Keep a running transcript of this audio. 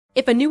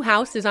If a new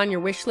house is on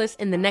your wish list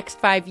in the next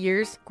 5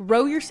 years,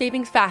 grow your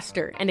savings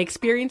faster and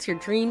experience your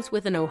dreams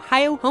with an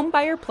Ohio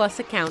Homebuyer Plus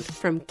account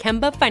from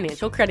Kemba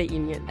Financial Credit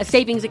Union. A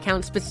savings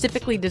account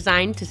specifically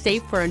designed to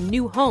save for a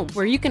new home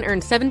where you can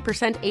earn 7%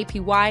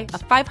 APY,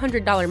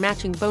 a $500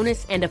 matching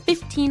bonus, and a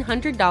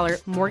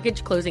 $1,500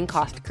 mortgage closing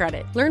cost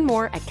credit. Learn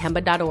more at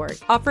Kemba.org.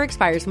 Offer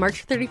expires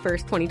March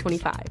 31st,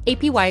 2025.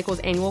 APY equals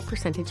annual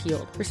percentage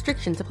yield.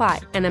 Restrictions apply.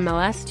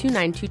 NMLS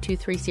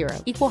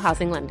 292230. Equal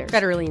housing lender.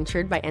 Federally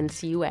insured by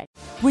NCUA.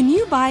 When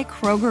you buy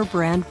Kroger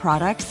brand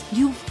products,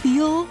 you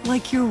feel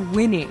like you're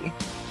winning.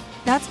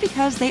 That's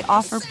because they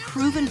offer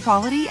proven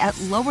quality at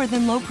lower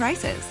than low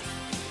prices.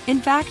 In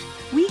fact,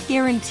 we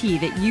guarantee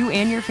that you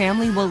and your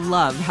family will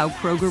love how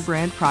Kroger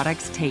brand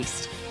products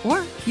taste,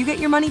 or you get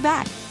your money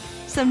back.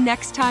 So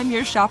next time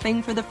you're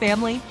shopping for the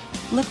family,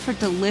 look for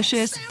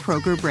delicious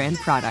Kroger brand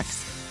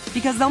products,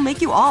 because they'll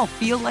make you all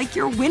feel like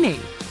you're winning.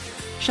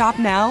 Shop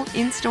now,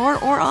 in-store,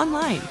 or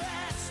online.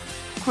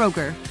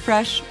 Kroger,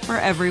 fresh for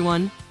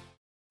everyone.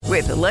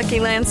 With the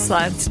Lucky Land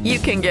Slots, you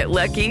can get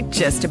lucky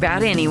just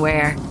about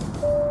anywhere.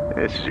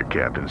 This is your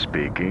captain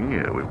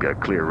speaking. We've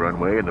got clear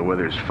runway and the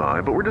weather's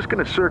fine, but we're just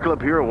going to circle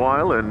up here a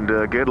while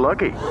and get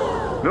lucky.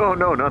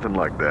 No, nothing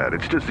like that.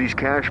 It's just these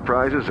cash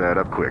prizes add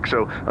up quick.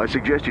 So I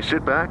suggest you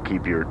sit back,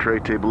 keep your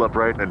tray table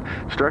upright, and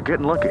start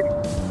getting lucky.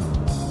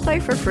 Play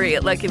for free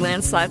at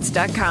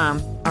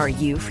LuckyLandSlots.com. Are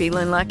you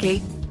feeling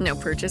lucky? No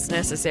purchase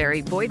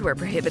necessary. Void where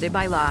prohibited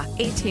by law.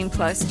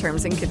 18+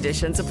 terms and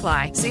conditions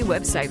apply. See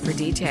website for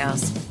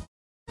details.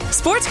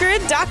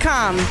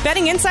 SportsGrid.com.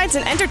 Betting insights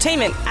and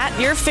entertainment at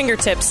your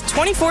fingertips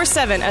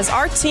 24/7 as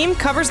our team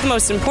covers the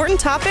most important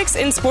topics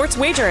in sports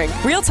wagering.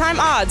 Real-time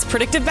odds,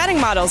 predictive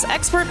betting models,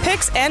 expert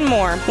picks, and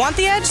more. Want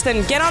the edge?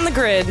 Then get on the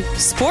grid.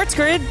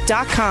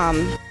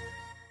 SportsGrid.com.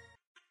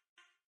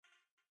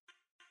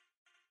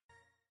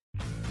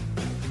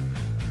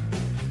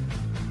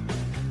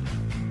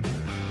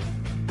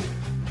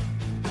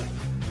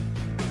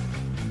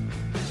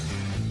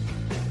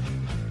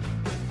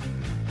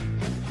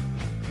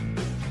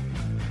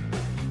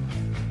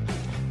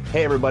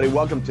 Hey, everybody.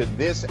 Welcome to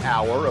this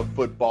hour of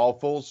Football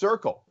Full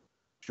Circle.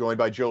 Joined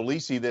by Joe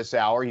Lisi this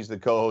hour. He's the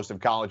co-host of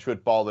College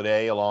Football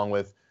Today, along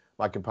with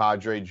my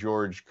compadre,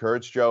 George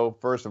Kurtz. Joe,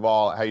 first of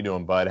all, how you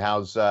doing, bud?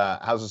 How's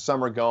the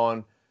summer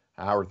going?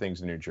 How are things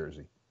in New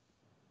Jersey?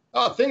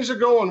 Things are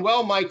going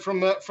well, Mike,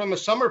 from a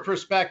summer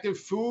perspective.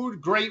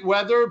 Food, great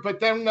weather, but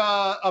then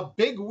a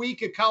big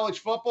week of college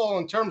football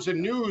in terms of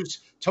news.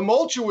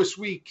 Tumultuous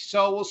week.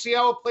 So we'll see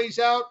how it plays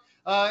out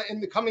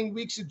in the coming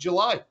weeks of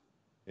July.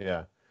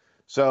 Yeah.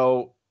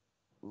 So,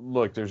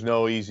 look, there's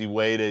no easy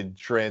way to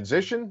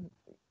transition.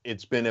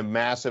 It's been a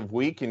massive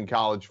week in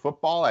college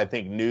football. I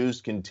think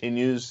news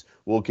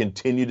will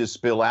continue to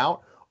spill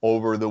out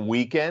over the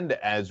weekend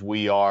as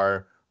we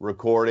are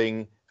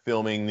recording,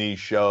 filming these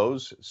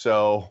shows.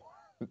 So,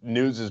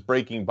 news is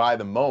breaking by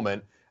the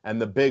moment,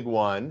 and the big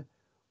one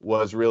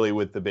was really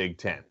with the Big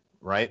Ten,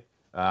 right?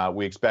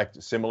 We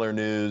expect similar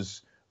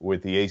news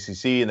with the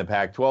ACC and the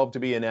Pac-12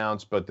 to be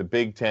announced, but the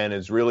Big Ten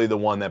is really the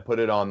one that put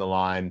it on the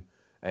line.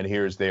 And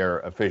here's their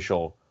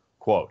official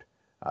quote.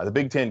 The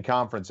Big Ten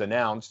Conference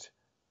announced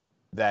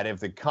that if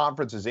the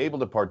conference is able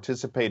to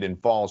participate in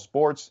fall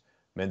sports,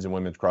 men's and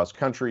women's cross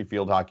country,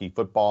 field hockey,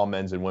 football,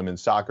 men's and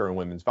women's soccer, and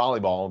women's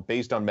volleyball,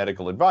 based on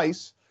medical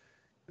advice,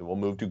 it will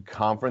move to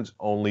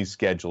conference-only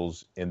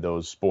schedules in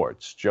those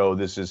sports. Joe,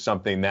 this is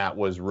something that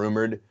was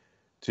rumored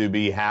to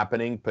be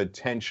happening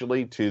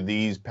potentially to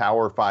these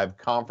Power 5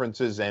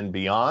 conferences and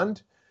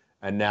beyond.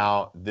 And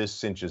now this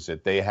cinches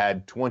it. They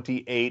had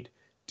 28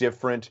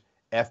 different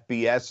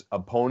FBS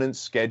opponents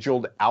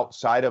scheduled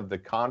outside of the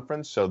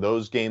conference, so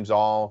those games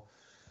all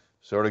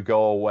sort of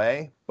go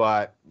away.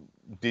 But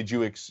did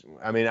you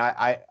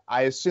I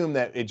assume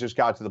that it just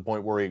got to the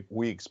point where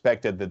we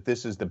expected that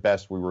this is the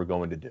best we were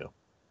going to do.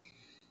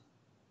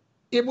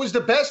 It was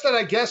the best that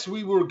I guess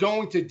we were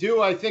going to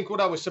do. I think what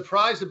I was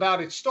surprised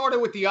about, it started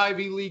with the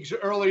Ivy Leagues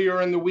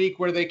earlier in the week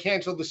where they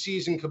canceled the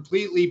season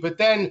completely, but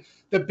then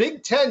the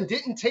Big Ten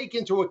didn't take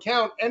into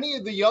account any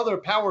of the other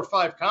Power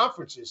 5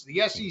 conferences,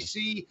 the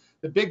SEC,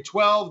 the Big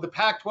 12, the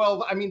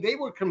Pac-12. I mean, they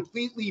were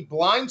completely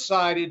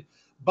blindsided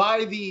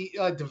by the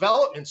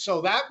development.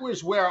 So that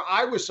was where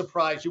I was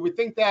surprised. You would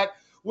think that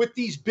with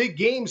these big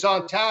games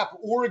on tap,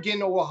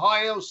 Oregon,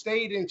 Ohio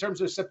State in terms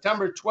of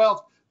September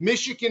 12th,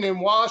 Michigan and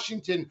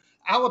Washington,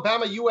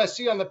 Alabama,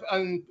 USC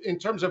in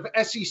terms of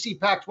SEC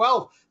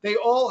Pac-12, they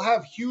all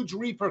have huge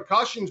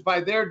repercussions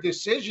by their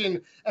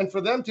decision. And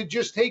for them to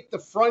just take the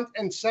front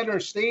and center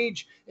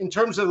stage in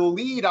terms of the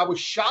lead, I was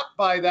shocked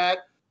by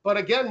that. But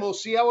again, we'll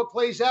see how it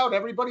plays out.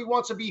 Everybody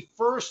wants to be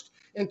first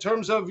in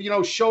terms of,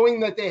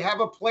 showing that they have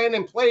a plan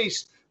in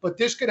place. But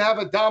this could have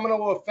a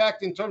domino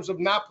effect in terms of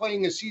not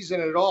playing a season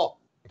at all.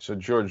 So,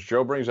 George,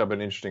 Joe brings up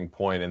an interesting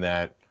point in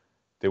that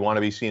they want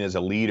to be seen as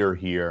a leader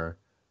here.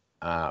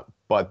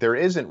 But there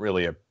isn't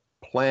really a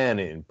plan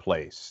in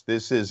place.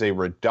 This is a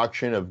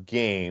reduction of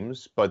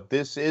games, but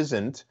this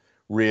isn't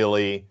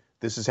really,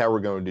 this is how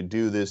we're going to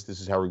do this. This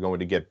is how we're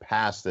going to get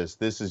past this.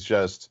 This is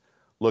just,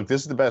 look,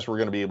 this is the best we're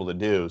going to be able to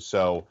do.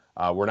 So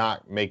we're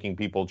not making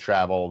people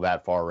travel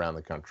that far around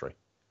the country.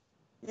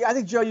 Yeah, I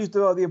think Joe used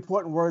the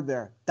important word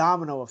there,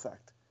 domino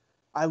effect.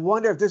 I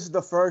wonder if this is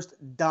the first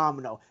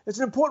domino. It's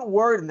an important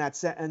word in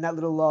that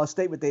little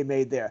statement they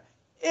made there.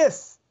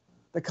 If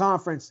the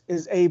conference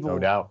is able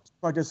to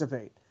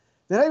participate.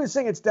 They're not even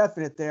saying it's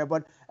definite there,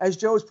 but as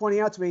Joe was pointing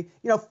out to me,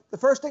 the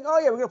first thing,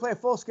 we're going to play a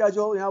full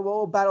schedule,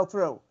 we'll battle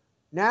through.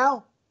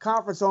 Now,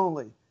 conference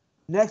only.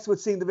 Next would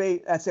seem to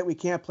be, that's it, we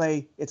can't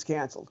play, it's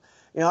canceled.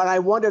 And I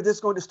wonder if this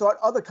is going to start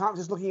other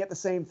conferences looking at the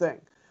same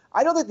thing.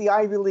 I don't think the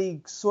Ivy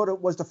League sort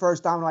of was the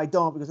first domino. I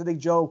don't, because I think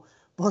Joe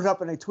brought it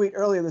up in a tweet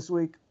earlier this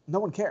week. No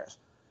one cares.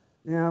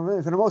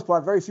 Really, for the most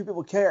part, very few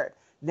people cared.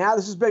 Now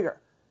this is bigger.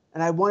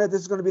 And I wonder if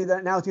this is going to be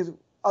that now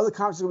other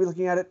conferences will be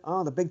looking at it.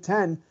 Oh, the Big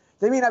Ten.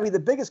 They may not be the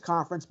biggest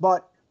conference,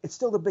 but it's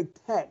still the Big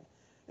Ten.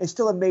 It's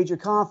still a major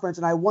conference,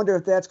 and I wonder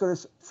if that's going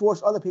to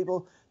force other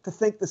people to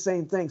think the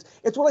same things.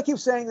 It's what I keep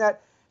saying,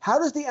 that how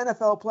does the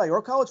NFL play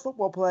or college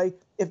football play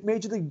if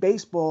Major League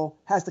Baseball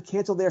has to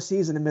cancel their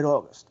season in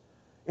mid-August?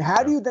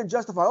 How do you then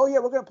justify, we're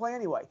going to play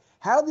anyway?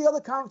 How do the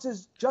other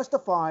conferences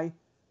justify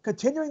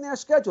continuing their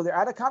schedule, their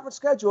out-of-conference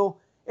schedule,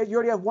 if you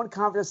already have one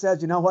conference that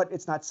says, you know what,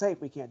 it's not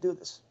safe, we can't do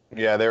this?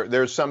 Yeah,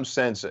 there's some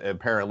sense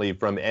apparently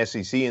from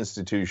SEC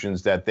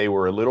institutions that they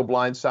were a little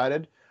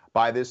blindsided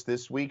by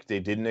this week. They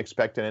didn't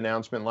expect an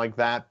announcement like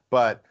that,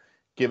 but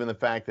given the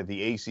fact that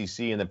the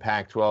ACC and the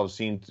Pac-12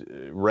 seemed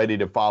ready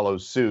to follow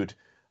suit,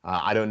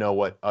 I don't know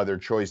what other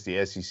choice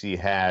the SEC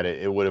had.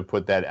 It would have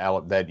put that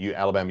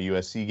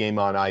Alabama-USC game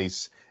on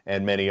ice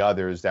and many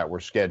others that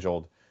were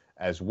scheduled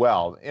as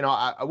well.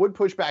 I would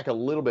push back a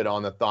little bit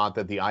on the thought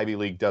that the Ivy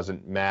League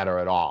doesn't matter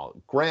at all.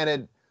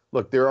 Granted,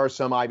 look, there are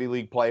some Ivy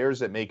League players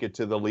that make it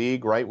to the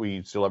league, right?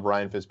 We still have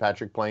Ryan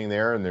Fitzpatrick playing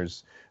there, and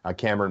there's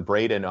Cameron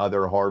Brate and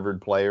other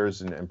Harvard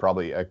players, and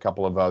probably a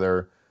couple of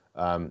other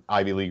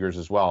Ivy Leaguers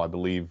as well. I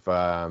believe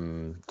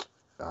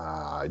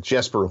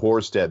Jesper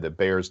Horsted, the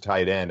Bears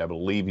tight end, I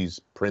believe he's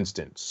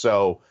Princeton.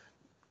 So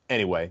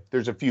anyway,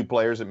 there's a few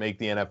players that make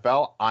the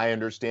NFL. I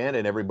understand,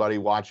 and everybody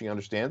watching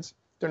understands,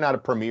 they're not a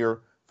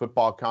premier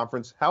football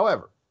conference.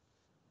 However,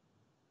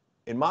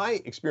 in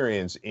my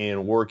experience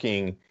in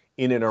working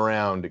in and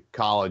around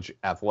college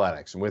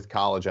athletics and with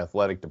college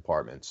athletic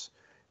departments,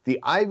 the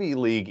Ivy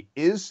League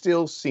is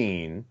still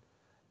seen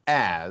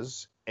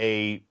as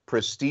a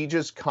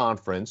prestigious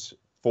conference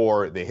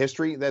for the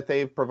history that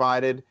they've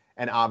provided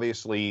and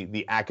obviously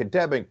the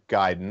academic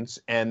guidance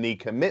and the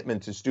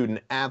commitment to student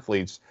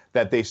athletes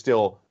that they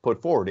still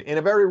put forward in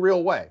a very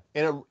real way,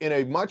 in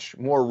a much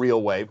more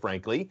real way,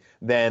 frankly,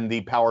 than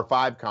the Power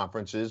 5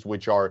 conferences,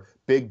 which are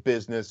big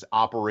business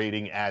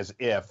operating as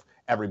if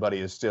everybody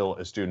is still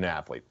a student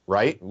athlete,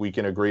 right? We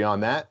can agree on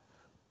that.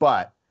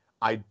 But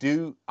I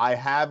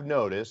have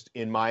noticed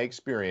in my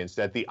experience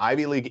that the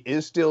Ivy League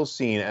is still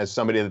seen as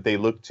somebody that they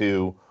look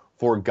to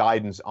for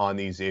guidance on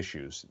these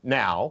issues.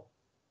 Now,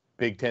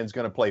 Big Ten's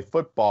going to play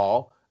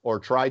football or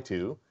try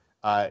to,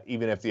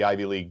 even if the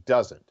Ivy League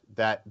doesn't.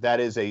 That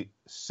is a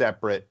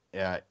separate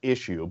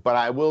issue. But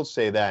I will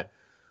say that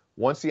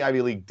once the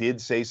Ivy League did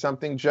say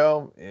something,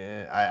 Joe,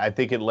 I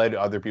think it led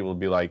other people to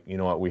be like, you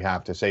know what, we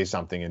have to say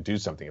something and do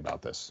something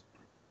about this.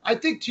 I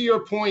think to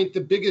your point,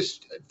 the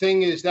biggest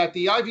thing is that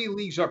the Ivy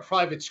Leagues are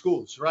private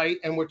schools, right?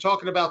 And we're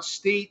talking about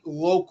state,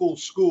 local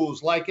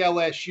schools like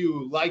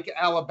LSU, like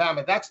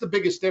Alabama. That's the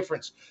biggest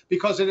difference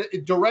because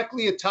it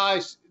directly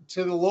ties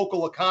to the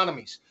local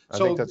economies. I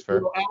think that's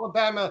fair.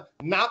 Alabama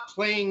not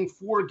playing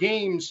 4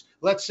 games,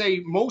 let's say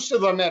most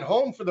of them at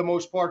home for the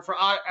most part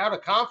for out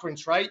of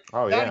conference, right?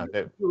 Oh,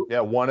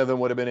 yeah. One of them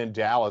would have been in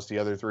Dallas. The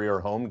other 3 are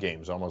home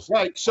games almost.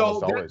 Right. So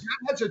that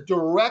has a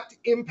direct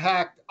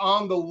impact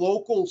on the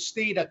local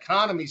state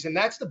economies. And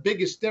that's the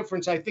biggest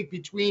difference, I think,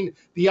 between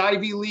the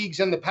Ivy Leagues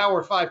and the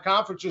Power 5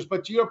 conferences.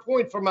 But to your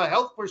point, from a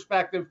health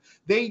perspective,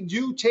 they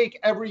do take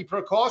every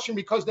precaution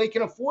because they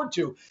can afford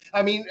to.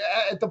 I mean,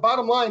 at the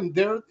bottom line,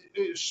 they're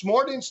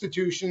smart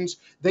institutions.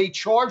 They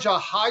charge a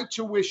high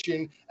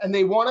tuition and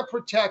they want to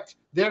protect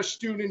their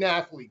student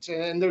athletes,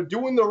 and they're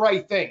doing the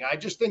right thing. I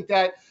just think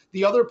that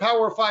the other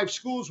Power 5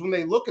 schools, when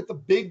they look at the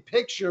big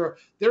picture,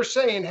 they're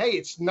saying, hey,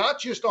 it's not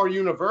just our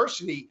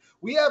university.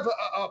 We have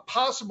a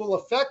possible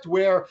effect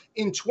where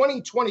in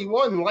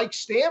 2021, like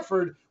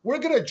Stanford, we're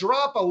going to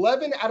drop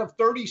 11 out of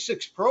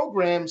 36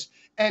 programs,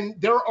 and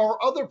there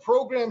are other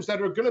programs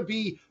that are going to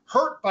be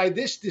hurt by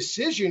this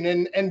decision.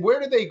 And where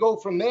do they go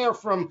from there,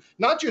 from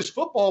not just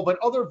football, but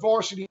other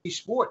varsity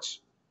sports?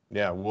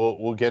 Yeah,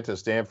 we'll get to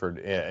Stanford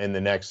in the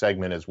next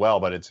segment as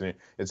well, but it's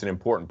an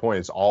important point.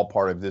 It's all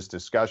part of this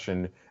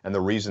discussion and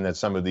the reason that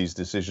some of these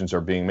decisions are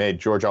being made.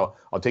 George, I'll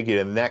take you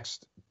to the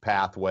next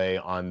pathway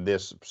on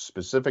this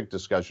specific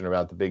discussion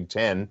about the Big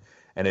Ten,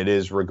 and it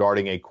is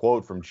regarding a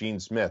quote from Gene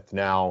Smith.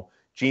 Now,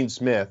 Gene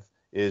Smith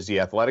is the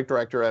athletic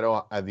director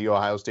at the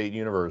Ohio State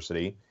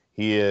University.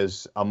 He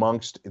is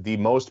amongst the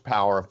most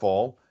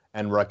powerful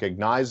and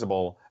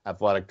recognizable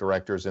athletic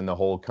directors in the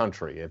whole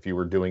country. If you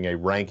were doing a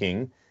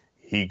ranking,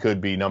 he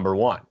could be number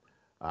 1.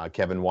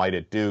 Kevin White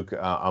at Duke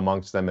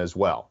amongst them as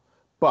well.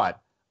 But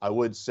I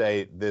would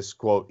say this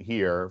quote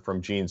here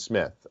from Gene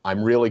Smith.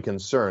 I'm really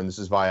concerned. This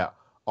is via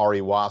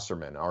Ari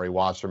Wasserman. Ari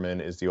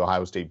Wasserman is the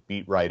Ohio State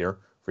beat writer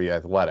for The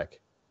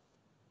Athletic.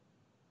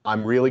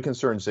 I'm really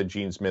concerned, said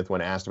Gene Smith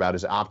when asked about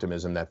his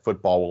optimism that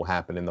football will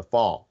happen in the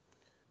fall.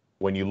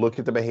 When you look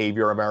at the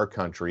behavior of our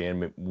country,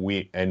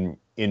 and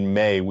in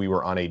May we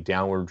were on a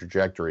downward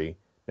trajectory.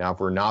 Now, if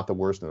we're not the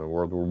worst in the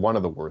world, we're one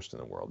of the worst in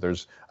the world.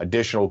 There's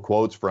additional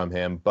quotes from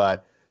him,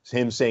 but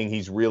him saying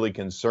he's really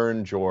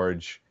concerned,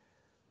 George,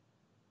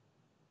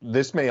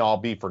 this may all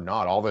be for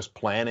naught. All this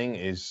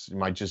planning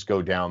might just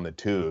go down the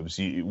tubes.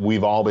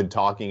 We've all been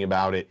talking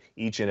about it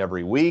each and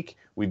every week.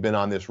 We've been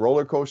on this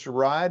roller coaster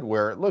ride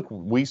where, look,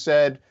 we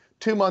said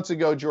 2 months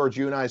ago, George,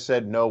 you and I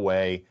said, no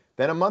way.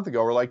 Then a month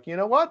ago, we're like, you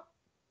know what?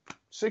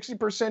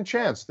 60%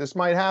 chance this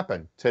might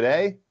happen.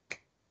 Today,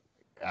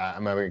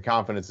 I'm having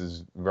confidence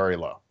is very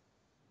low.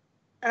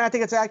 And I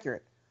think it's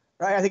accurate,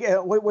 right? I think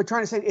what we're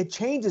trying to say, it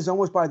changes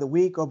almost by the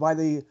week or by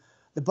the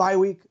bye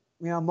week,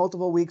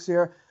 multiple weeks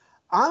here.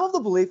 I'm of the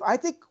belief, I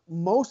think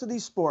most of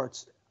these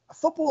sports,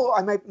 football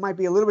might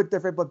be a little bit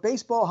different, but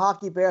baseball,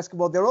 hockey,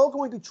 basketball, they're all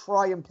going to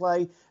try and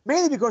play,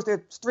 mainly because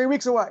they're 3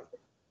 weeks away,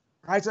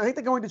 right? So I think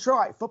they're going to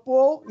try.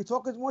 Football, you're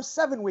talking more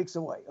 7 weeks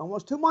away,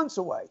 almost 2 months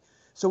away.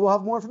 So we'll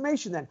have more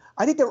information then.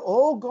 I think they're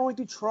all going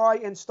to try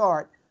and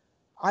start.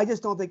 I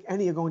just don't think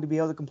any are going to be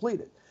able to complete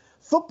it.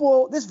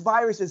 Football, this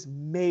virus is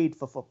made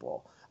for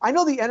football. I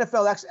know the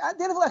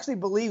NFL actually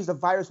believes the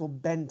virus will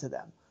bend to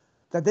them,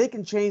 that they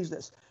can change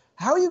this.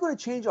 How are you going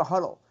to change a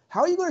huddle?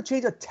 How are you going to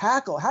change a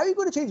tackle? How are you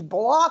going to change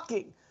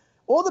blocking?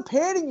 All the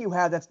padding you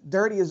have that's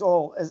dirty as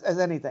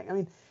anything. I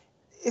mean,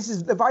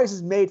 the virus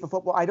is made for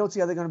football. I don't see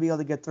how they're going to be able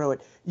to get through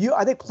it.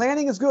 I think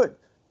planning is good.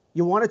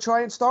 You want to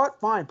try and start?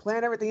 Fine,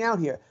 plan everything out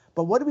here.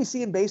 But what did we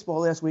see in baseball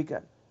last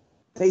weekend?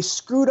 They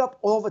screwed up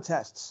all the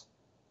tests.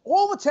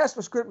 All the tests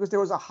were screwed because there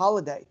was a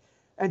holiday,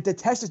 and the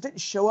testers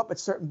didn't show up at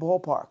certain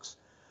ballparks.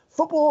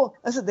 Football,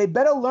 listen, they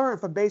better learn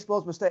from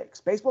baseball's mistakes.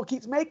 Baseball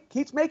keeps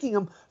making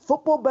them.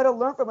 Football better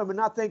learn from them and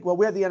not think, well,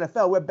 we're the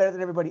NFL. We're better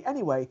than everybody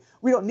anyway.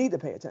 We don't need to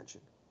pay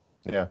attention.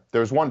 Yeah,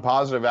 there's one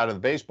positive out of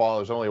the baseball.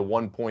 There's only a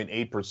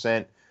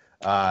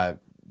 1.8%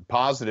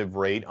 positive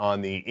rate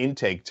on the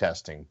intake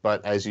testing.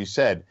 But as you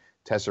said,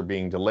 tests are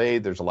being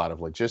delayed. There's a lot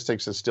of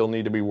logistics that still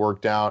need to be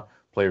worked out.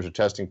 Players are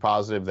testing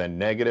positive, then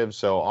negative.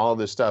 So all of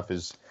this stuff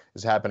is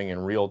happening in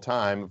real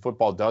time.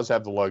 Football does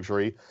have the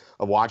luxury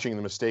of watching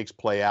the mistakes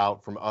play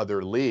out from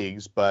other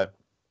leagues, but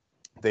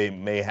they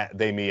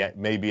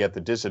may be at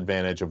the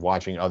disadvantage of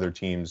watching other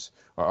teams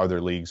or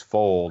other leagues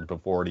fold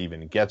before it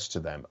even gets to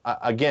them.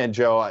 Again,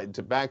 Joe,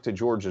 back to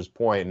George's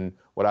point and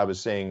what I was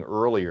saying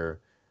earlier,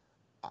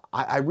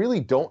 I really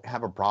don't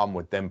have a problem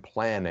with them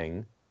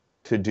planning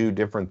to do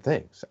different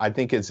things. I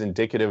think it's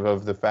indicative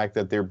of the fact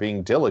that they're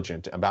being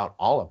diligent about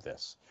all of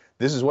this.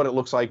 This is what it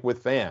looks like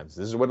with fans.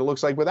 This is what it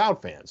looks like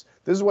without fans.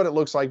 This is what it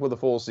looks like with a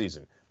full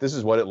season. This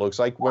is what it looks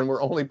like when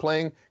we're only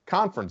playing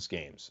conference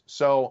games.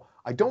 So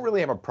I don't really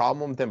have a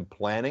problem with them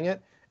planning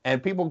it.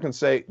 And people can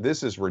say,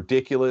 this is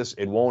ridiculous,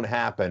 it won't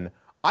happen.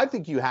 I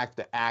think you have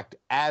to act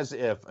as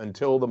if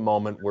until the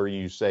moment where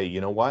you say,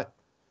 you know what,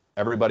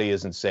 everybody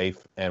isn't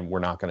safe and we're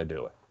not going to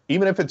do it.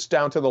 Even if it's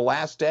down to the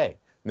last day.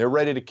 They're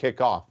ready to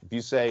kick off. If you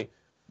say,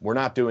 we're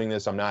not doing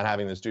this, I'm not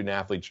having the student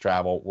athletes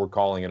travel, we're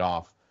calling it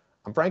off,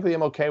 I'm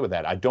okay with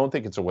that. I don't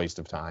think it's a waste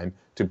of time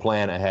to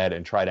plan ahead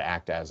and try to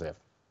act as if.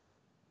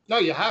 No,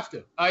 you have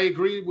to. I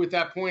agree with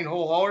that point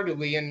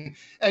wholeheartedly.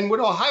 And with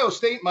Ohio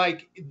State,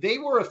 Mike, they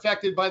were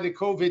affected by the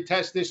COVID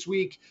test this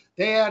week.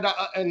 They had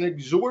an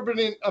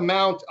exorbitant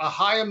amount, a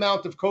high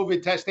amount of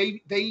COVID tests.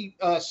 They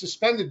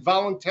suspended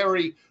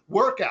voluntary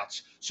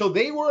workouts. So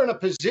they were in a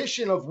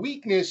position of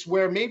weakness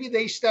where maybe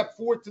they stepped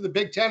forward to the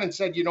Big Ten and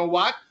said, you know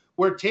what?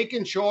 We're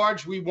taking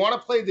charge. We want to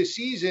play the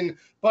season,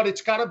 but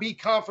it's got to be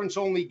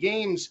conference-only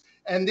games.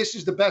 And this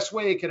is the best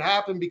way it could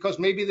happen because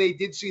maybe they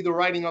did see the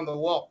writing on the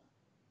wall.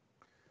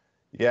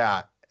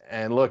 Yeah,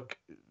 and look,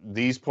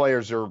 these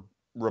players are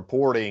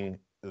reporting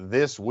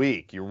this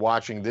week. You're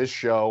watching this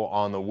show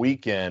on the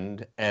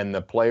weekend, and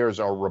the players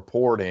are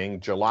reporting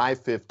July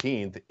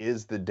 15th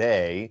is the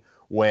day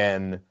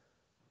when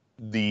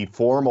the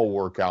formal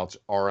workouts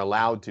are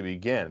allowed to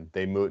begin.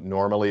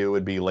 Normally it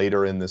would be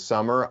later in the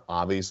summer,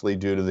 obviously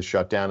due to the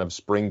shutdown of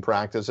spring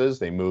practices.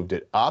 They moved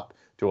it up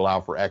to allow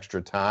for extra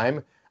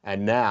time,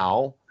 and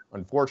now,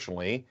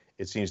 unfortunately,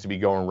 it seems to be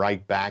going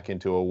right back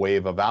into a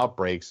wave of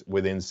outbreaks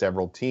within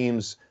several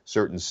teams,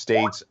 certain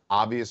states,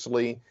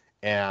 obviously,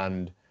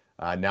 and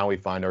now we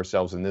find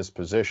ourselves in this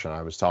position.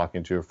 I was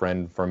talking to a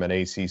friend from an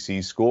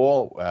ACC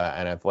school,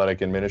 an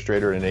athletic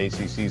administrator in an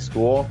ACC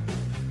school.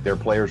 Their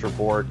players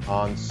report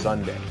on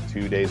Sunday,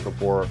 2 days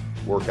before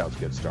workouts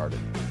get started.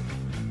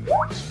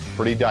 It's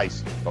pretty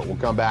dicey, but we'll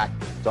come back,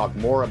 talk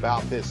more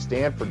about this,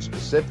 Stanford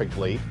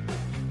specifically,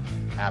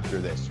 after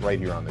this, right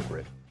here on The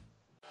Grid.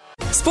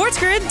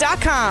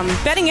 SportsGrid.com.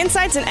 Betting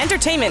insights and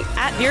entertainment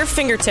at your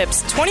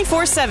fingertips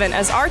 24/7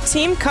 as our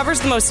team covers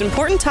the most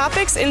important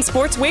topics in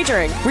sports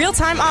wagering.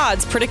 Real-time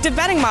odds, predictive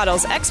betting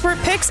models, expert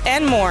picks,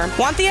 and more.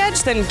 Want the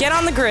edge? Then get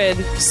on the grid.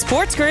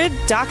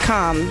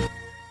 SportsGrid.com.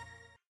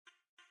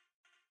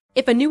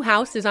 If a new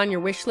house is on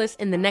your wish list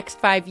in the next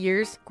 5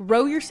 years,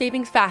 grow your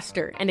savings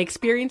faster and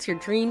experience your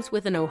dreams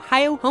with an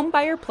Ohio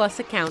Homebuyer Plus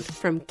account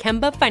from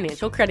Kemba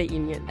Financial Credit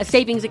Union. A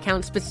savings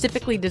account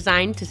specifically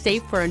designed to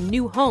save for a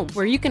new home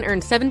where you can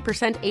earn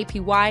 7%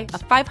 APY, a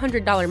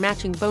 $500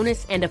 matching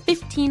bonus, and a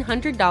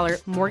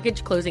 $1,500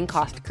 mortgage closing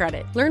cost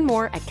credit. Learn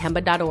more at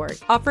Kemba.org.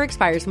 Offer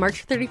expires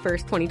March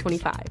 31st,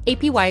 2025.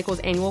 APY equals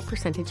annual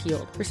percentage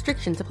yield.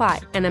 Restrictions apply.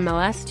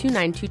 NMLS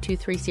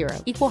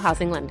 292230. Equal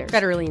housing lender.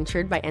 Federally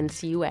insured by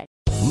NCUA.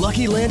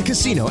 Lucky Land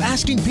Casino,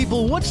 asking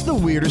people, what's the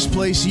weirdest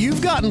place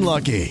you've gotten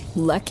lucky?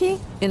 Lucky?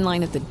 In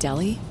line at the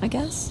deli, I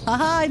guess?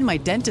 Aha, in my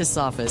dentist's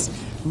office.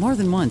 More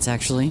than once,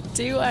 actually.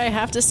 Do I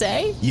have to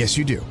say? Yes,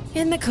 you do.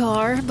 In the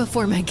car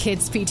before my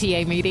kids'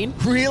 PTA meeting.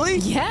 Really?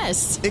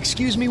 Yes.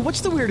 Excuse me,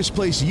 what's the weirdest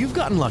place you've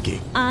gotten lucky?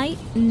 I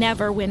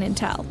never win and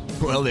tell.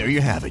 Well, there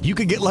you have it. You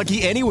can get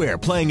lucky anywhere,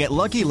 playing at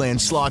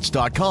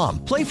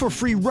LuckyLandSlots.com. Play for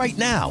free right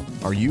now.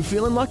 Are you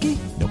feeling lucky?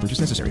 No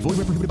purchase necessary. Void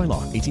where prohibited by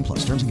law.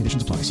 18+. Terms and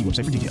conditions apply. See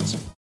website for details.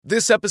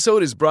 This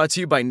episode is brought to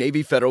you by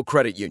Navy Federal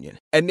Credit Union.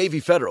 At Navy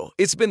Federal,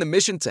 it's been the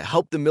mission to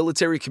help the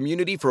military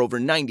community for over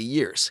 90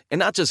 years. And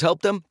not just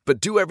help them, but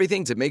do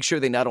everything to make sure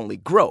they not only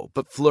grow,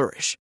 but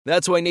flourish.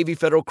 That's why Navy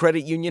Federal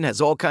Credit Union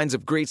has all kinds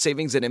of great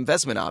savings and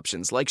investment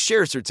options like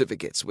share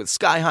certificates with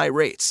sky-high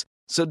rates.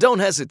 So don't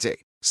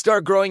hesitate.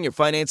 Start growing your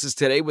finances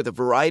today with a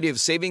variety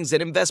of savings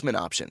and investment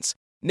options.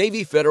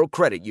 Navy Federal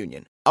Credit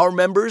Union. Our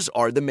members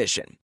are the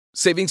mission.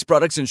 Savings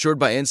products insured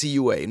by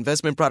NCUA.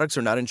 Investment products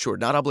are not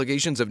insured, not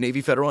obligations of Navy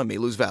Federal and may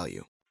lose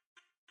value.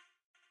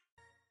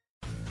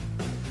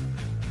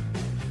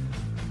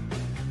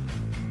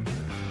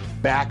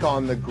 Back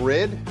on the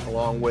grid,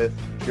 along with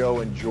Joe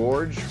and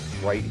George,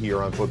 right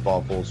here on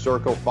Football Full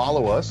Circle.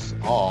 Follow us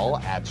all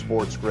at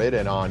Sports Grid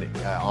and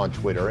on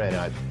Twitter, and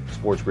at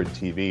Sports Grid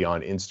TV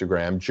on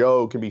Instagram.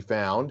 Joe can be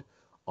found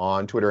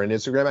on Twitter and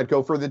Instagram at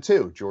Go Further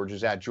Too. George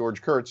is at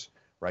George Kurtz,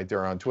 right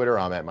there on Twitter.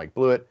 I'm at Mike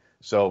Blewett.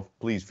 So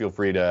please feel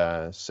free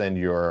to send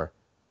your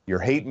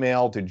hate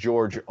mail to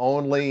George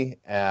only,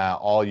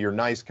 all your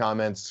nice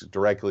comments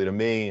directly to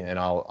me, and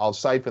I'll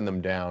siphon them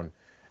down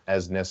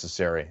as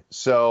necessary.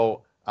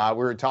 So we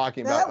were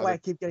talking about that way. I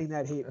keep getting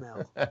that hate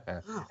mail.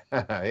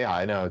 Yeah,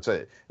 I know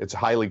it's a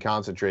highly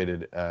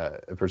concentrated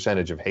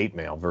percentage of hate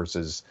mail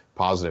versus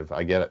positive.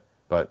 I get it,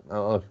 but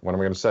what am I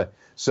going to say?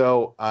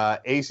 So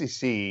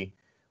ACC,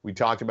 we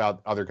talked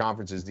about other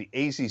conferences. The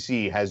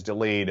ACC has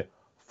delayed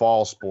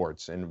fall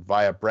sports, and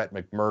via Brett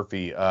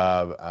McMurphy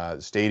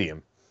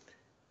Stadium.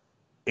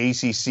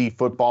 ACC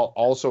football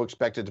also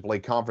expected to play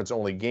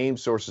conference-only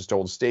games, sources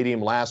told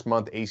Stadium. Last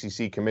month,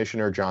 ACC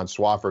Commissioner John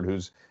Swofford,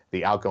 who's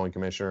the outgoing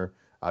commissioner,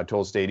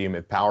 told Stadium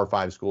if Power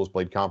 5 schools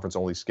played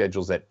conference-only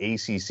schedules that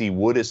ACC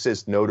would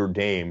assist Notre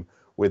Dame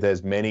with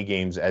as many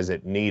games as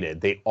it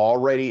needed. They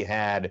already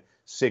had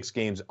 6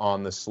 games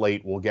on the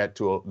slate. We'll get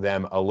to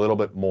them a little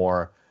bit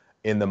more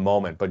in the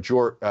moment. But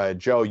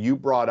Joe, you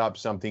brought up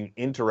something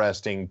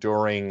interesting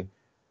during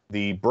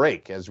the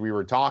break as we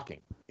were talking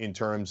in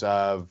terms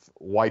of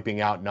wiping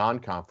out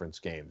non-conference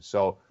games.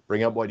 So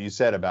bring up what you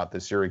said about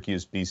the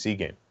Syracuse-BC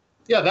game.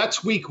 Yeah,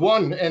 that's week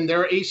 1 and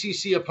their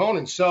ACC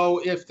opponents. So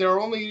if they're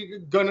only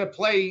going to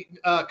play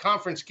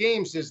conference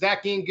games, does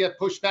that game get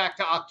pushed back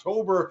to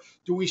October?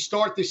 Do we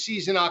start the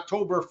season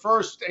October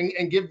 1st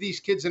and give these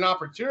kids an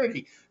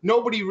opportunity?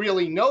 Nobody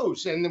really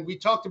knows. And then we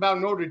talked about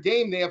Notre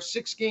Dame. They have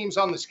 6 games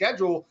on the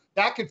schedule.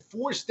 That could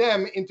force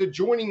them into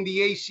joining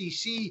the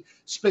ACC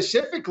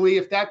specifically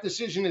if that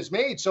decision is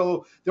made.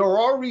 So there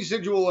are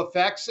residual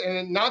effects,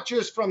 and not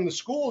just from the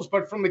schools,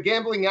 but from the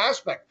gambling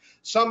aspect.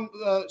 Some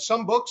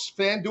books,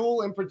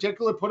 FanDuel in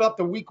particular, put up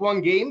the week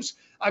 1 games.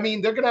 I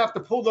mean, they're going to have to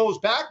pull those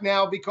back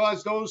now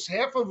because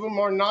half of them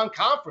are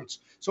non-conference.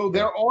 So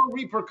there are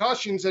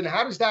repercussions. And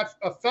how does that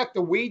affect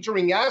the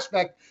wagering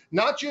aspect,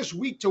 not just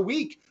week to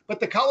week, but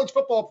the college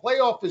football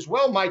playoff as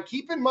well? Mike,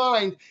 keep in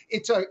mind,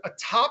 it's a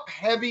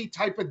top-heavy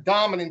type of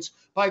dominance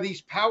by these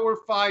Power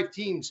 5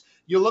 teams.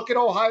 You look at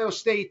Ohio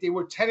State, they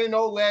were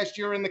 10-0 last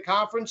year in the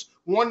conference,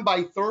 won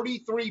by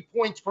 33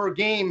 points per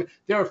game.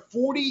 They're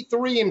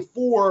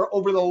 43-4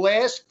 over the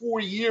last 4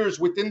 years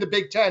within the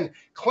Big Ten.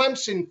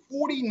 Clemson,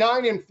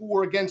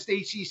 49-4 against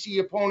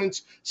ACC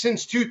opponents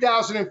since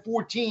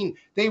 2014.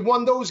 They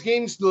won those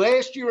games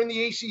last year in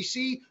the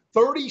ACC,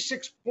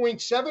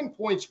 36.7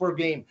 points per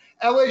game.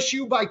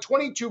 LSU by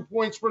 22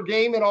 points per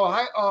game, and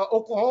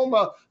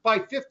Oklahoma by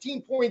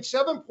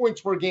 15.7 points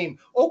per game.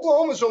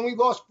 Oklahoma's only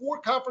lost 4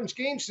 conference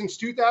games since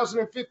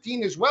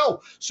 2015 as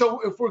well.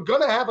 So if we're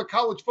going to have a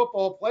college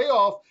football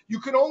playoff, you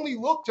can only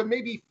look to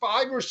maybe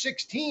 5 or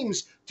 6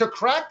 teams to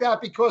crack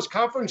that because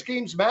conference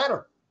games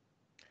matter.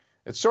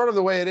 It's sort of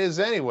the way it is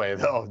anyway,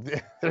 though.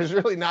 There's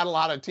really not a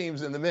lot of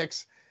teams in the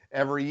mix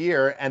every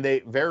year, and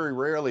they very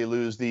rarely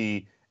lose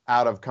the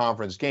out of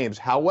conference games.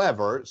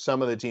 However,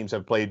 some of the teams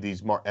have played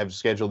have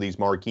scheduled these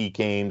marquee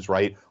games,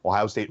 right?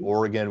 Ohio State,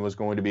 Oregon was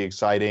going to be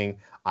exciting.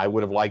 I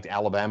would have liked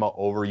Alabama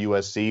over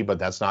USC, but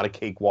that's not a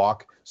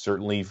cakewalk,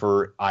 certainly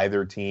for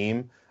either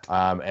team.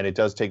 And it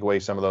does take away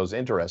some of those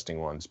interesting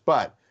ones.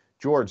 But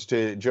George,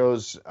 to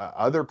Joe's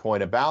other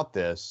point about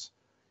this,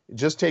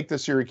 just take the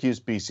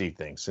Syracuse BC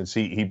thing, since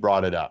he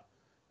brought it up,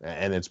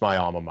 and it's my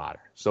alma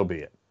mater. So be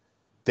it.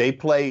 They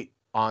play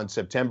on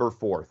September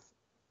 4th.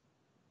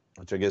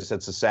 Which I guess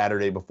that's the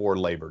Saturday before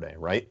Labor Day,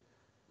 right?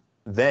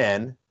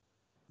 Then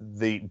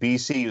the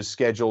BC is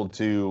scheduled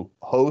to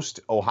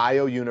host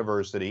Ohio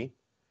University,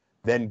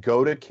 then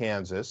go to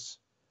Kansas,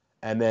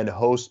 and then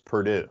host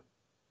Purdue.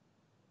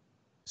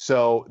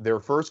 So their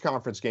first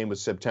conference game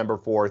was September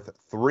 4th,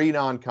 3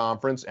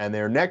 non-conference, and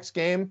their next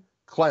game,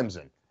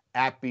 Clemson,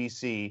 at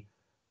BC,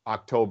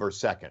 October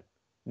 2nd.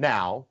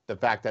 Now, the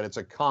fact that it's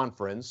a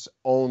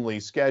conference-only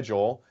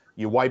schedule,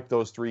 you wipe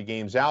those 3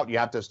 games out, you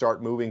have to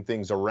start moving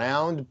things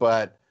around,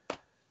 but,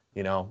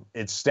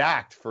 it's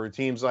stacked for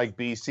teams like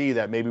BC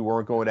that maybe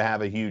weren't going to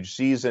have a huge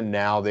season.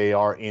 Now they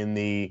are in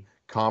the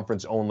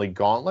conference-only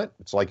gauntlet.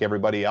 It's like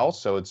everybody else,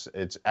 so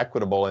it's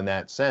equitable in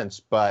that sense,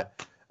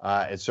 but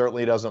it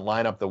certainly doesn't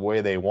line up the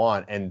way they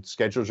want, and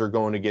schedules are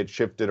going to get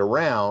shifted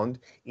around,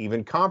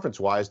 even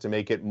conference-wise, to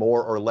make it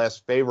more or less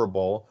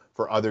favorable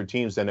for other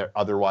teams than it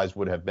otherwise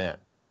would have been.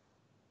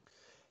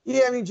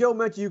 Yeah, Joe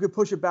mentioned you could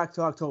push it back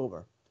to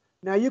October.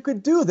 Now, you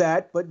could do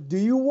that, but do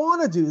you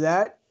want to do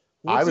that?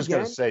 I was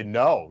going to say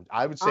no.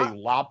 I would say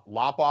lop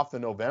off the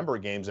November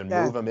games and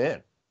move them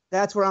in.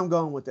 That's where I'm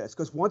going with this.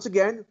 Because once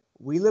again,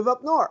 we live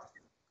up north.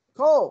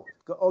 Cold,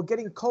 or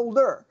getting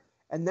colder.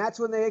 And that's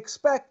when they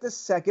expect the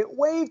second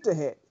wave to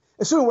hit.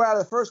 Assuming we're out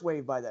of the first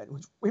wave by then,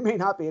 which we may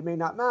not be. It may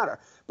not matter.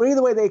 But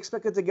either way, they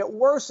expect it to get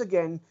worse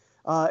again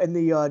in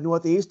the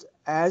Northeast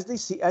as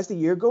the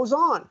year goes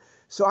on.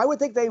 So I would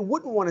think they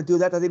wouldn't want to do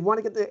that. That they'd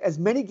want to get as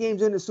many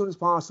games in as soon as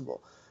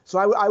possible. So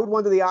I would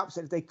want to do the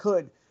opposite if they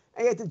could.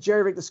 And you have to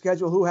jerry-rig the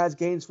schedule, who has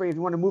games free, if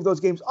you want to move those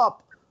games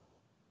up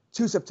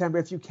to September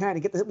if you can,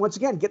 and get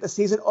the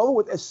season over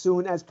with as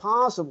soon as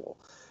possible.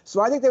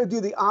 So I think they would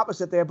do the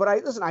opposite there. But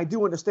I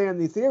do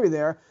understand the theory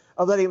there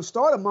of letting them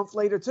start a month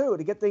later too,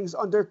 to get things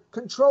under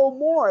control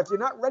more. If you're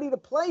not ready to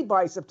play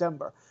by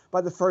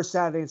the first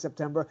Saturday in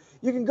September,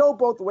 you can go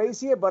both ways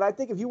here. But I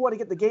think if you want to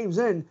get the games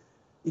in,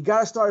 you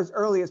got to start as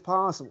early as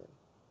possible.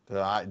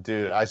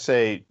 Dude, I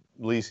say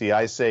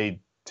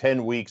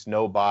 10 weeks,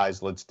 no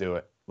buys. Let's do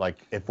it. Like,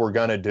 if we're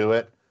going to do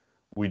it,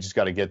 we just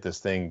got to get this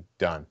thing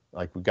done.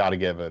 Like, we got to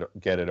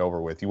get it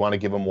over with. You want to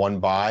give them one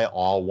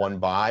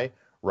buy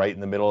right in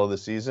the middle of the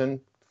season?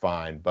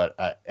 Fine. But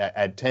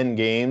at 10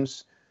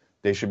 games,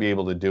 they should be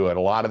able to do it.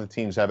 A lot of the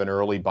teams have an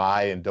early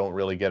buy and don't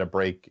really get a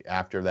break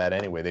after that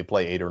anyway. They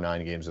play 8 or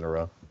 9 games in a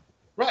row.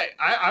 Right.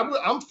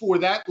 I'm for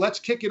that. Let's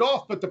kick it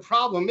off. But the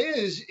problem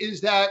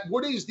is that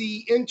what is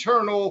the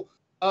internal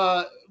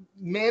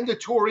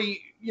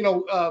mandatory,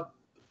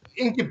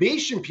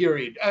 incubation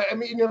period?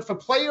 If a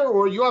player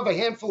or you have a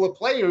handful of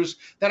players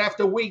that have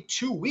to wait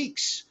 2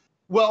 weeks,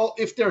 well,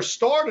 if they're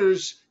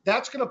starters,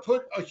 that's going to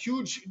put a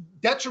huge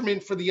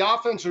detriment for the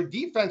offense or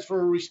defense for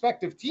a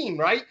respective team,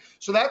 right?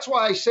 So that's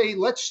why I say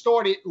let's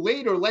start it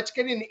later. Let's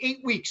get in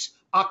 8 weeks.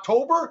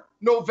 October,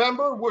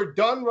 November, we're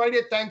done right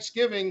at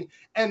Thanksgiving.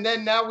 And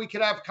then now we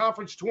could have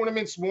conference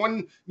tournaments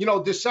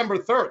December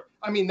 3rd.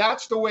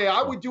 That's the way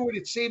I would do it.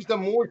 It saves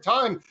them more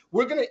time.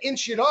 We're going to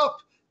inch it up.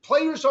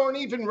 Players aren't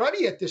even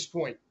ready at this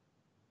point.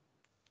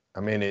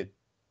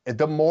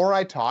 The more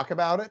I talk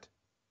about it,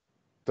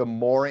 the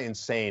more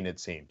insane it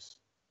seems.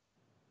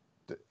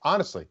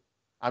 Honestly,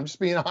 I'm just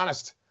being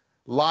honest.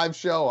 Live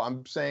show.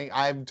 I'm saying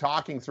I'm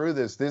talking through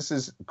this. This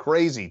is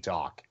crazy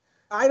talk.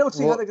 I don't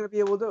see how they're going to be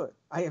able to do it.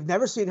 I have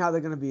never seen how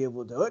they're going to be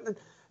able to do it. And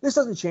this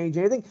doesn't change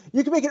anything.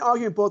 You can make an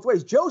argument both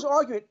ways. Joe's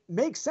argument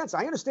makes sense.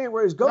 I understand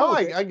where he's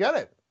going. No, I get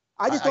it.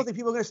 I just don't think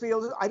people are going to be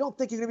able to. I don't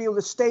think you're going to be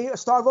able to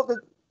starve up the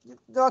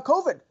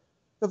COVID,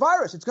 the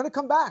virus. It's going to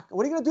come back.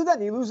 What are you going to do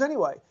then? You lose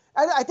anyway.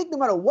 I think no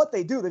matter what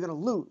they do, they're going to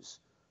lose.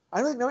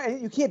 I don't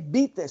think you can't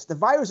beat this. The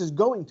virus is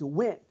going to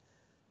win.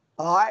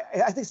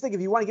 I think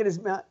if you want to get as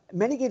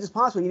many games as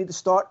possible, you need to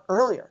start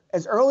earlier,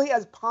 as early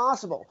as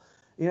possible.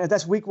 If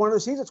that's week 1 of the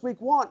season, it's week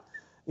 1.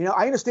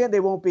 I understand they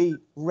won't be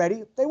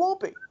ready. They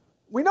won't be.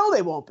 We know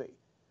they won't be.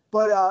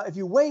 But if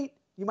you wait,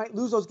 you might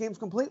lose those games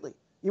completely.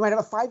 You might have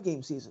a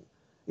 5-game season.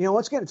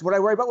 Once again, it's what I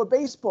worry about with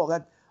baseball,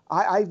 that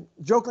I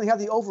jokingly have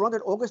the over-under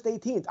at August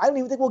 18th. I don't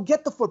even think we'll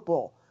get the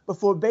football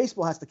before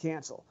baseball has to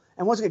cancel.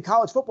 And once again,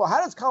 college football, how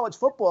does college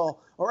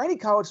football or any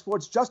college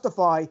sports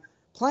justify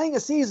playing a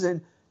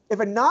season if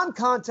a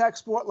non-contact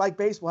sport like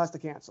baseball has to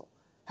cancel?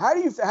 How do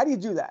you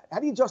do that? How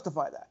do you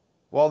justify that?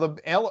 Well,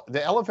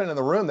 the elephant in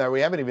the room that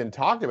we haven't even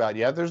talked about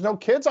yet, there's no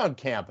kids on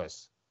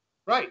campus.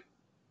 Right.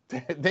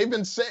 They've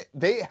been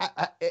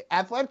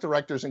athletic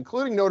directors,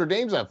 including Notre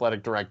Dame's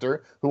athletic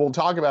director, who we'll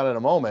talk about in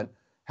a moment,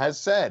 has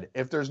said,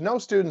 if there's no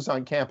students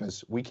on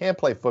campus, we can't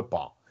play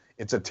football.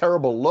 It's a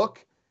terrible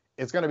look.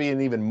 It's going to be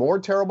an even more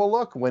terrible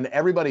look when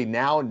everybody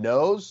now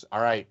knows,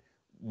 all right,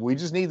 we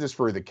just need this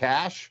for the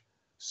cash.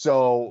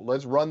 So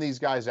let's run these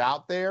guys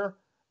out there.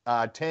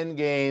 10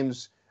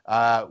 games.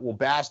 We'll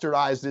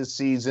bastardize this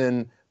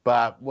season,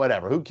 but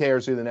whatever. Who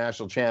cares who the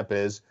national champ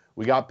is?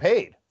 We got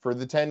paid for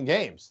the 10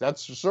 games.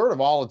 That's sort of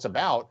all it's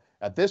about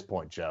at this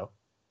point, Joe.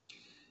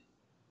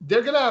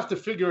 They're going to have to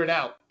figure it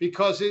out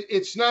because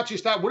it's not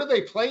just that. What are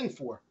they playing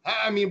for?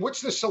 I mean,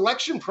 what's the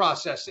selection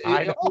process?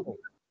 I know.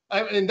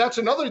 And that's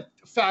another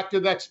factor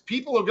that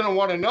people are going to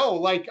want to know.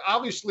 Like,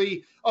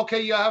 obviously, okay,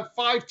 you have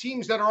 5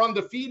 teams that are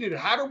undefeated.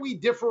 How do we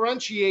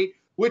differentiate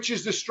which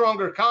is the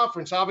stronger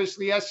conference?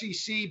 Obviously,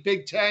 SEC,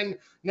 Big Ten.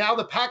 Now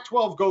the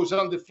Pac-12 goes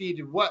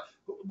undefeated. What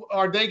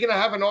are they going to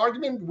have an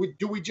argument?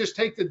 Do we just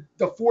take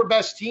the 4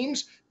 best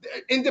teams?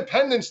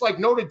 Independents like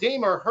Notre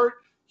Dame are hurt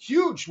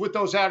huge with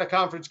those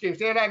out-of-conference games.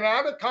 They had an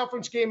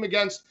out-of-conference game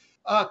against,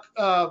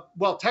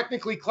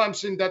 technically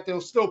Clemson that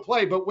they'll still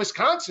play, but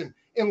Wisconsin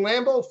in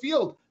Lambeau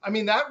Field. I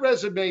mean, that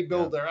resume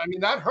builder. I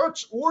mean, that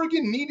hurts.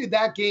 Oregon needed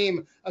that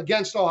game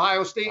against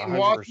Ohio State and 100%.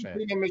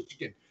 Washington and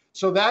Michigan.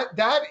 So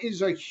that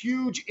is a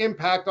huge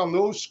impact on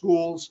those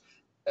schools.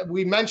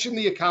 We mentioned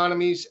the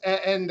economies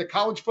and the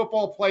college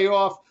football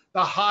playoff,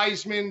 the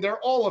Heisman, they're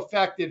all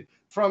affected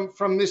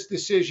from this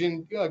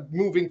decision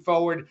moving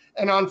forward.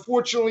 And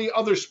unfortunately,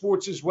 other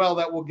sports as well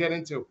that we'll get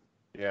into.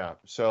 Yeah.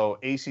 So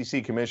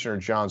ACC Commissioner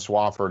John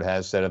Swofford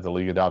has said if the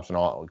league adopts an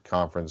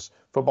all-conference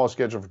football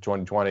schedule for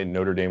 2020,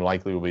 Notre Dame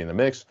likely will be in the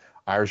mix.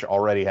 Irish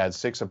already had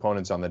 6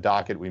 opponents on the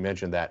docket. We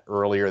mentioned that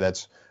earlier.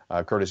 That's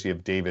courtesy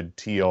of David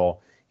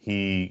Teal.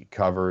 He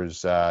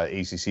covers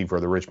ACC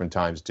for the Richmond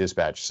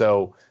Times-Dispatch.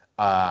 So,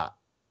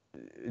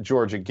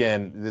 George,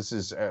 again, this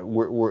is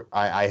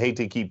I hate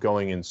to keep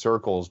going in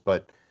circles,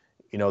 but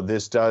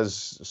this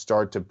does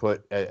start to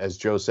put, as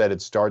Joe said,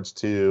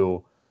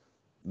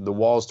 the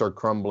walls start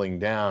crumbling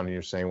down, and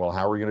you're saying, well,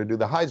 how are we going to do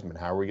the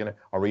Heisman?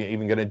 Are we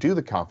even going to do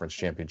the conference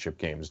championship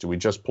games? Do we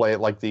just play it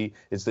like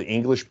it's the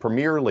English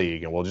Premier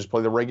League, and we'll just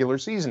play the regular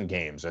season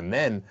games, and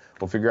then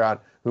we'll figure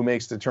out who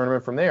makes the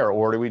tournament from there?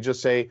 Or do we just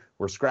say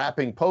we're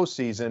scrapping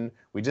postseason?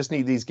 We just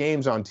need these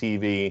games on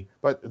TV,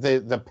 but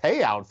the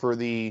payout for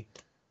the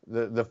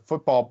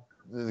football,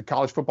 the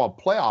college football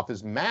playoff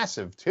is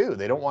massive too.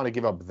 They don't want to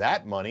give up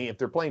that money. If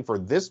they're playing for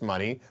this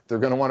money, they're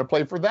going to want to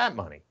play for that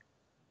money.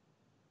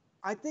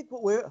 I think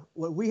what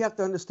we have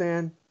to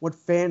understand, what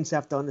fans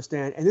have to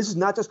understand, and this is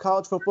not just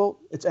college football,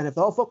 it's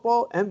NFL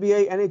football,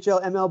 NBA,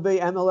 NHL,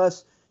 MLB,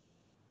 MLS.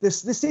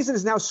 This season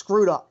is now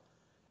screwed up.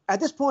 At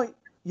this point,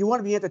 you want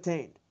to be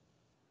entertained.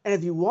 And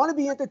if you want to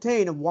be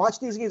entertained and watch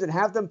these games and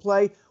have them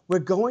play, we're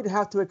going to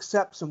have to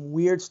accept some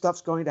weird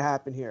stuff's going to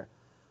happen here.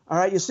 All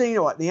right, you're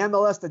seeing what? The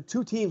MLS, the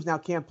 2 teams now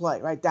can't play,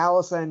 right?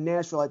 Dallas and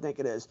Nashville, I think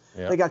it is.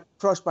 Yeah. They got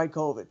crushed by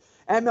COVID.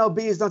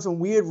 MLB has done some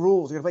weird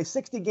rules. They're going to play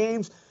 60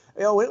 games.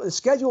 The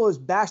schedule is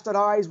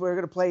bastardized. We're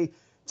going to play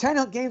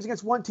 10 games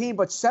against one team,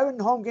 but 7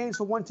 home games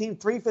for one team,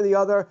 3 for the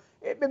other.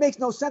 It makes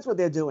no sense what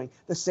they're doing.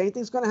 The same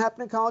thing's going to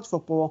happen in college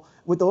football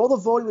with all the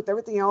voting, with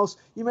everything else.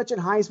 You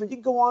mentioned Heisman. You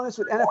can go on this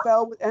with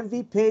NFL, with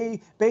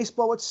MVP,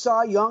 baseball with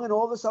Cy Young and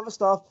all this other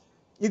stuff.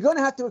 You're going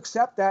to have to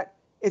accept that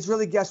it's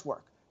really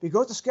guesswork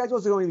because the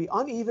schedules are going to be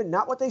uneven,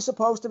 not what they're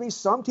supposed to be.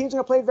 Some teams are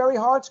going to play very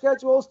hard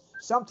schedules,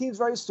 some teams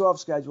very soft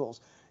schedules.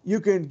 You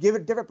can give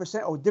it different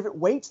percent or different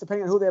weights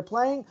depending on who they're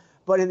playing.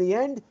 But in the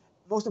end,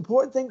 the most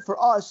important thing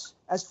for us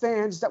as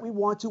fans is that we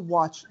want to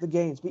watch the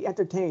games, be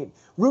entertained,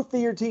 root for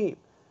your team.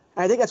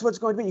 And I think that's what it's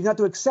going to be. You have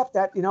to accept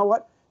that, you know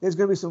what, there's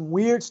going to be some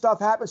weird stuff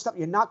happen, stuff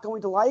you're not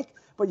going to like,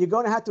 but you're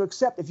going to have to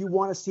accept if you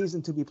want a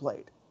season to be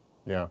played.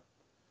 Yeah.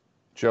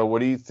 Joe, what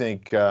do you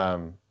think,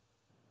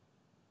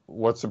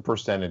 what's the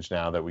percentage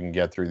now that we can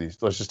get through these?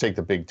 Let's just take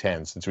the Big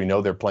Ten, since we know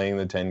they're playing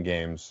the 10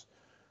 games,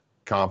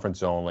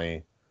 conference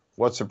only.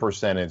 What's the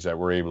percentage that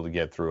we're able to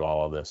get through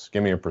all of this?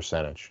 Give me a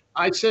percentage.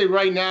 I'd say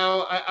right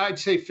now, I'd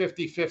say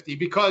 50-50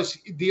 because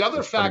the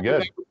other factor,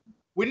 that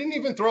we didn't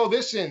even throw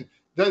this in,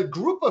 the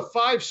group of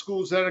 5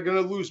 schools that are going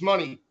to lose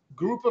money,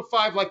 group of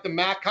 5 like the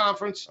MAC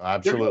conference.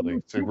 Absolutely.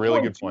 It's a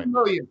really good point.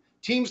 Million.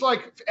 Teams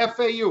like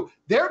FAU,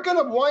 they're going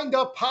to wind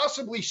up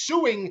possibly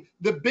suing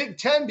the Big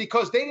Ten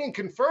because they didn't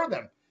confer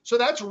them. So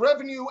that's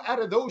revenue out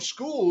of those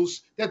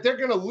schools that they're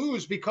going to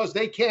lose because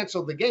they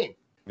canceled the game.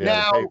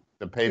 Yeah, now,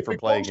 the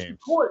pay-for-play games.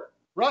 Court,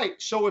 right.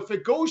 So if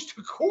it goes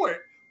to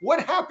court,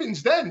 what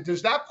happens then?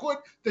 Does that put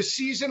the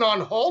season on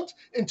halt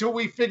until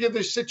we figure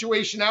this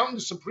situation out in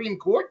the Supreme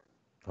Court?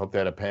 Hope they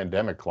had a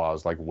pandemic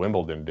clause like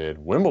Wimbledon did.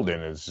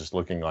 Wimbledon is just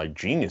looking like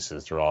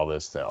geniuses through all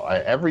this, though.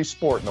 Every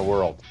sport in the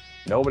world,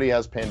 nobody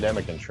has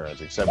pandemic insurance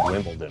except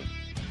Wimbledon,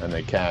 and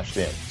they cashed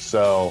in.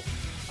 So,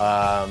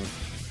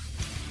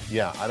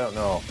 yeah, I don't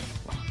know.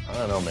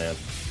 Man.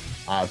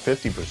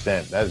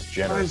 50%, that is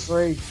generous.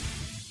 1 in 3.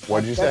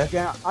 What'd you say?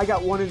 I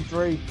got 1 in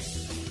 3.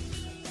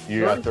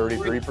 You got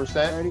 33%?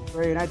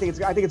 33, and I think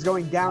it's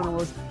going down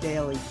almost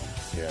daily.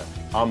 Yeah,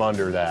 I'm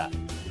under that.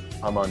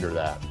 I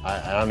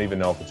don't even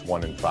know if it's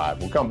 1 in 5.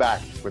 We'll come back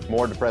with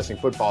more depressing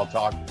football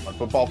talk on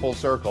Football Full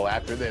Circle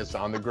after this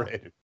on The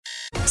Grid.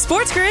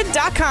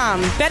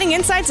 SportsGrid.com. Betting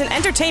insights and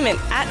entertainment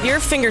at your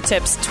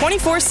fingertips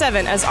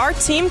 24/7 as our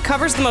team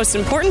covers the most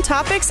important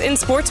topics in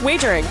sports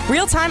wagering.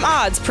 Real-time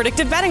odds,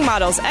 predictive betting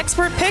models,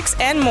 expert picks,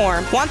 and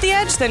more. Want the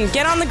edge? Then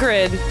get on the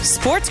grid.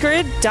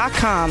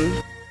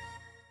 SportsGrid.com.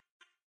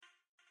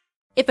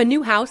 If a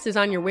new house is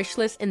on your wish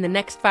list in the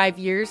next 5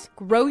 years,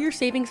 grow your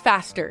savings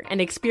faster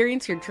and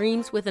experience your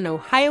dreams with an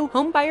Ohio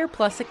Homebuyer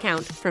Plus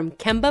account from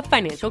Kemba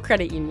Financial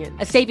Credit Union.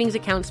 A savings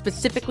account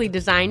specifically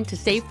designed to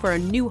save for a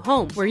new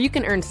home where you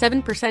can earn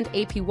 7%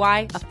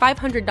 APY, a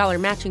 $500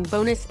 matching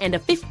bonus, and a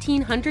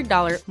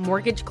 $1,500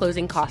 mortgage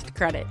closing cost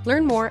credit.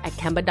 Learn more at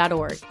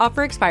Kemba.org.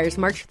 Offer expires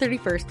March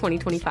 31st,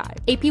 2025.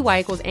 APY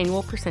equals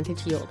annual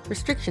percentage yield.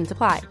 Restrictions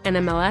apply.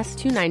 NMLS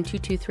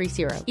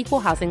 292230.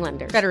 Equal housing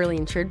lender. Federally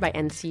insured by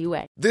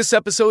NCUA. This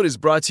episode is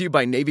brought to you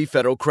by Navy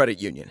Federal Credit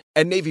Union.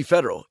 At Navy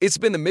Federal, it's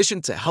been the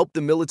mission to help the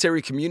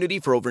military community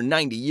for over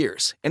 90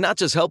 years. And not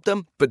just help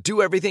them, but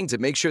do everything to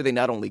make sure they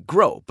not only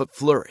grow, but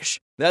flourish.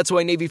 That's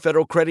why Navy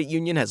Federal Credit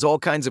Union has all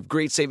kinds of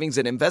great savings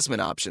and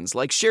investment options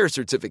like share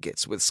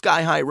certificates with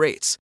sky-high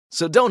rates.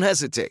 So don't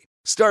hesitate.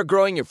 Start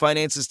growing your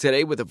finances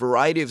today with a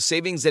variety of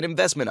savings and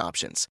investment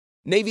options.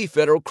 Navy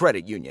Federal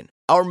Credit Union.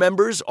 Our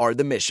members are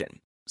the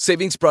mission.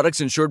 Savings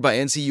products insured by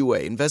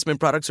NCUA. Investment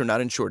products are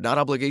not insured, not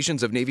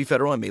obligations of Navy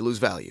Federal and may lose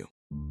value.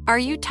 Are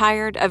you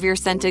tired of your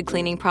scented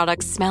cleaning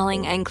products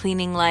smelling and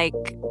cleaning like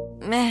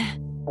meh?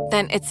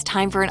 Then it's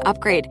time for an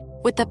upgrade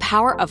with the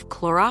power of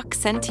Clorox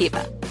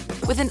Scentiva.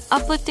 With an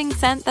uplifting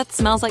scent that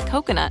smells like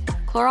coconut,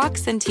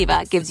 Clorox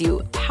Scentiva gives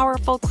you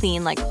powerful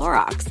clean like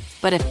Clorox,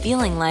 but a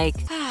feeling like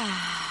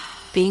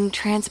being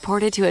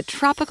transported to a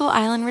tropical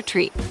island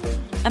retreat.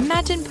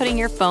 Imagine putting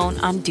your phone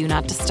on Do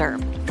Not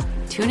Disturb,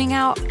 tuning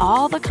out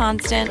all the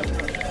constant,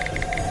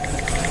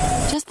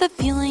 just the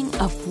feeling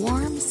of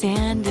warm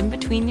sand in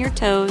between your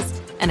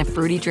toes and a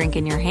fruity drink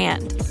in your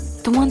hand.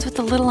 The ones with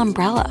the little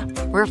umbrella.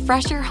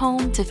 Refresh your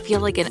home to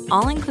feel like an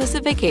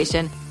all-inclusive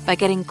vacation by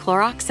getting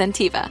Clorox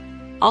Scentiva.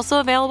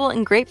 Also available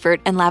in grapefruit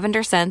and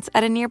lavender scents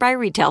at a nearby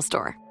retail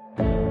store.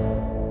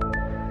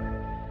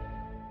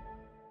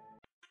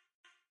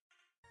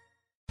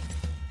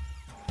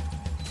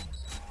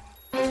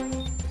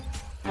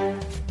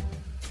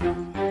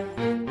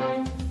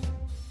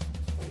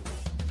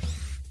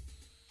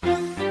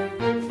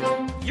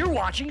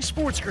 Watching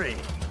Sports Grid.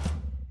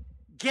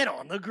 Get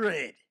on the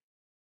grid.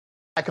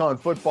 Back on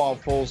Football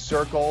Full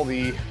Circle,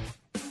 the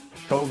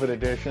COVID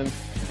edition.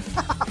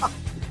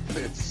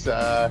 It's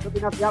maybe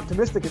not the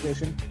optimistic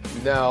edition.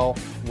 No,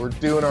 we're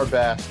doing our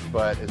best,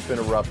 but it's been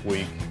a rough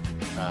week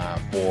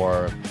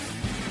for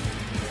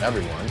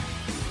everyone.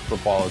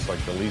 Football is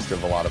like the least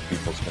of a lot of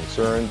people's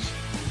concerns.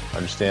 I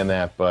understand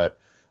that, but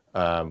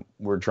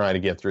we're trying to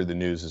get through the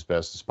news as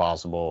best as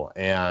possible.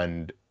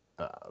 And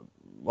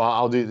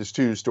there's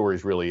two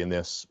stories really in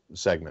this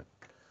segment.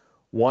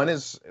 One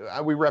is,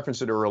 we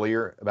referenced it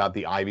earlier about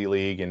the Ivy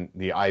League and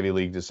the Ivy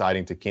League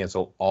deciding to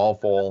cancel all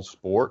fall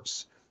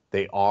sports.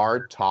 They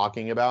are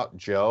talking about,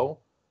 Joe,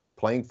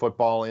 playing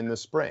football in the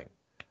spring.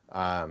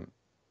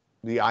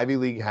 The Ivy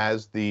League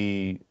has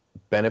the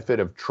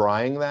benefit of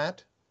trying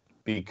that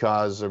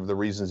because of the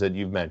reasons that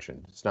you've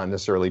mentioned. It's not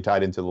necessarily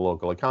tied into the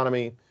local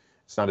economy.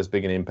 It's not as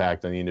big an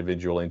impact on the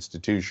individual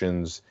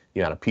institutions, the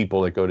amount of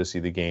people that go to see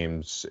the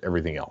games,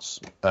 everything else.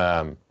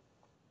 But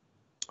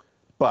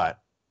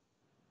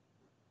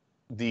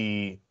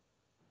they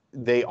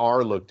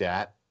are looked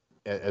at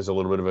as a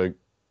little bit of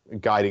a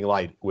guiding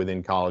light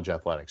within college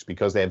athletics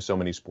because they have so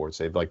many sports.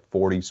 They have like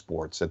 40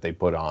 sports that they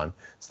put on.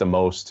 It's the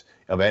most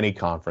of any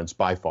conference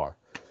by far.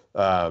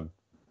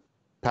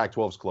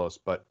 Pac-12's close,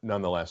 but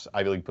nonetheless,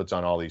 Ivy League puts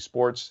on all these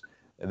sports.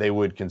 They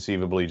would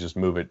conceivably just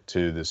move it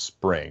to the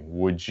spring.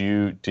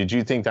 Did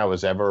you think that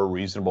was ever a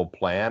reasonable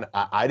plan?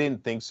 I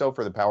didn't think so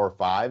for the Power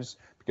Fives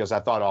because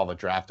I thought all the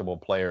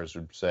draftable players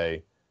would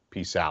say,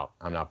 peace out,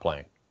 I'm not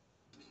playing.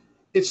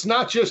 It's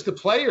not just the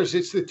players,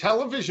 it's the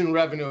television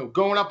revenue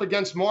going up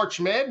against March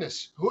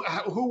Madness.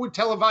 Who would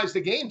televise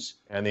the games?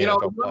 And the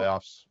NFL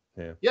playoffs.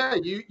 Yeah,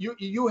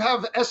 you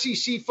have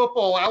SEC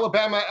football,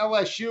 Alabama,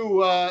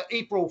 LSU,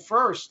 April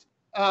 1st.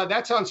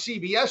 That's on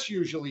CBS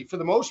usually for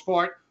the most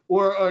part.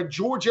 Or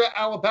Georgia,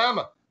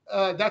 Alabama.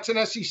 That's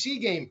an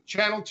SEC game.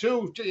 Channel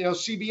 2,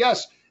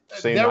 CBS.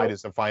 Same night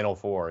as the Final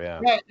Four,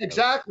 yeah. Yeah,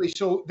 exactly.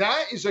 So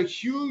that is a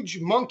huge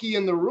monkey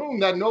in the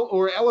room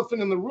or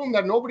elephant in the room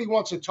that nobody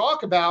wants to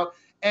talk about.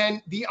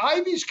 And the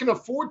Ivies can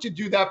afford to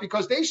do that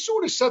because they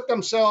sort of set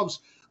themselves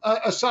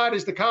aside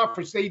as the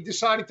conference. They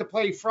decided to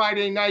play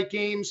Friday night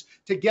games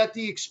to get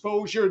the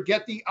exposure,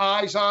 get the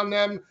eyes on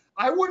them.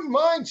 I wouldn't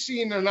mind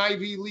seeing an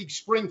Ivy League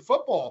spring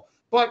football,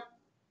 but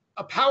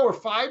a Power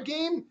 5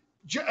 game,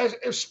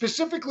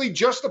 specifically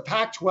just the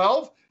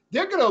Pac-12,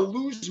 they're going to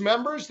lose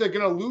members. They're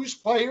going to lose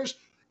players.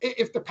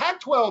 If the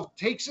Pac-12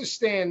 takes a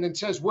stand and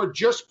says we're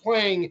just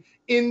playing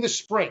in the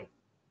spring,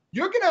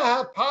 you're going to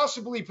have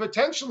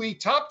potentially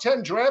top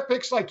 10 draft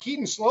picks like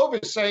Keaton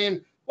Slovis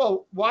saying,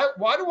 well, why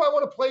do I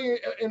want to play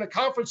in a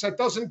conference that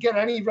doesn't get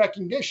any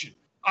recognition?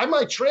 I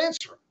might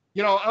transfer.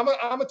 You know,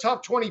 I'm a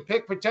top 20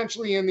 pick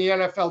potentially in the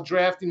NFL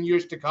draft in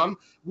years to come.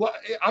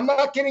 I'm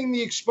not getting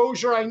the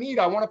exposure I need.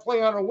 I want to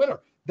play on a winner.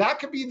 That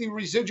could be the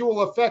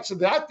residual effects of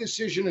that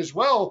decision as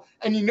well.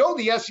 And you know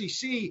the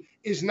SEC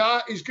is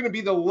going to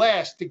be the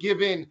last to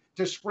give in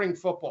to spring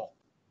football.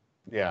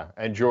 Yeah,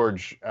 and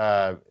George,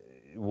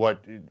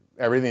 everything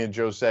that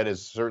Joe said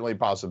is certainly a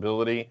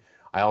possibility.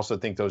 I also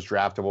think those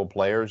draftable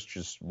players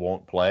just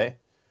won't play.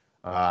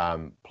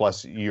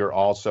 Plus, you're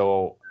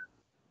also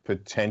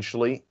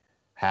potentially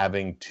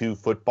having 2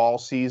 football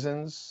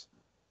seasons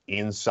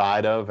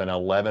inside of an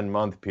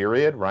 11-month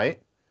period,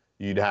 right?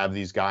 You'd have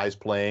these guys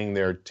playing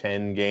their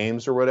 10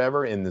 games or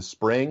whatever in the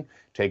spring,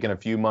 taking a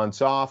few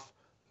months off.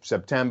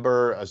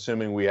 September,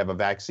 assuming we have a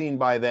vaccine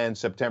by then,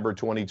 September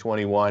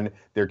 2021,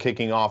 they're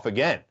kicking off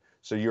again.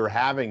 So you're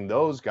having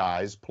those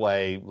guys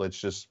play, let's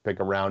just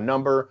pick a round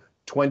number,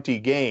 20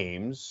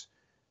 games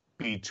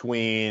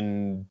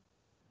between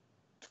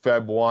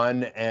Feb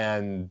 1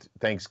 and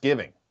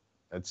Thanksgiving.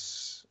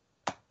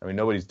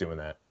 Nobody's doing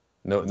that.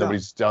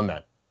 Nobody's done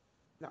that.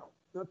 No.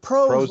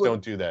 Pros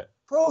don't do that.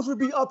 Pros would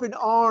be up in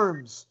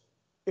arms.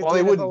 Well,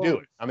 they wouldn't do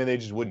it. They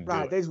just wouldn't do it.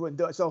 Right, they just wouldn't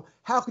do it. So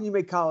how can you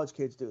make college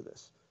kids do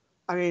this?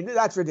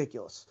 That's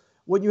ridiculous.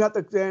 Wouldn't you have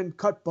to then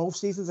cut both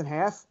seasons in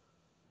half?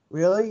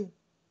 Really?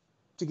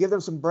 To give them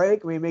some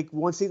break? Make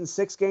one season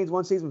 6 games,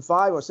 one season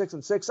 5, or 6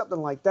 and 6, something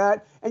like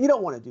that. And you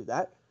don't want to do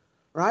that,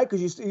 right?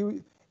 Because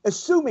you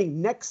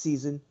assuming next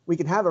season we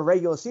can have a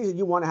regular season,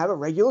 you want to have a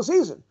regular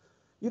season.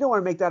 You don't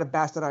want to make that a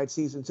bastardized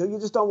season, so you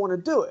just don't want to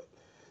do it.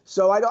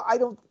 So I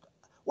don't.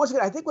 Once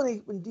again, I think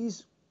when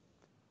these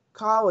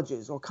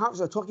colleges or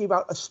conferences are talking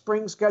about a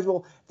spring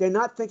schedule, they're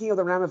not thinking of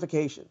the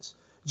ramifications.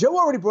 Joe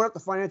already brought up the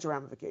financial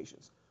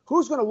ramifications.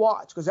 Who's going to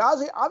watch? Because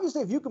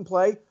obviously, if you can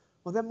play,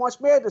 well, then March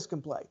Madness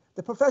can play.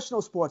 The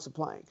professional sports are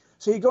playing.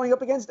 So you're going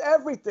up against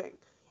everything.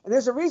 And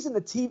there's a reason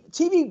the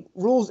TV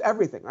rules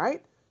everything,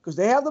 right? Because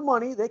they have the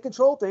money, they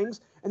control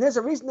things. And there's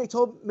a reason they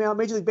told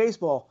Major League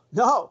Baseball,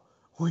 no,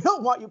 we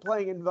don't want you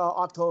playing in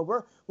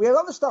October. We have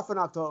other stuff in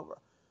October.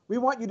 We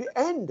want you to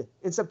end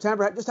in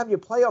September, just have your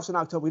playoffs in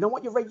October. We don't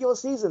want your regular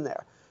season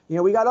there.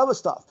 We got other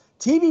stuff.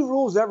 TV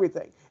rules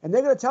everything. And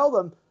they're going to tell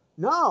them,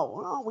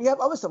 no, we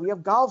have other stuff. We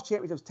have golf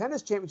championships,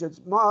 tennis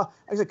championships,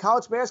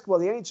 college basketball,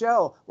 the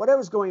NHL,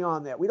 whatever's going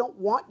on there. We don't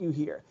want you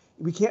here.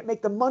 We can't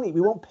make the money.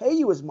 We won't pay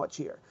you as much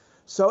here.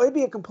 So it'd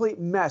be a complete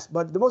mess.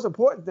 But the most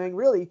important thing,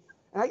 really,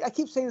 and I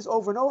keep saying this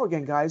over and over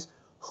again, guys,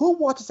 who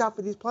watches out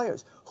for these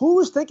players?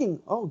 Who is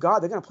thinking, oh, God,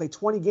 they're going to play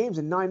 20 games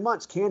in 9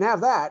 months? Can't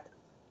have that.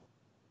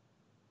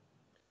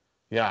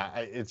 Yeah,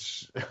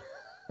 it's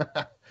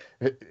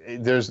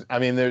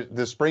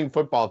the spring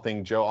football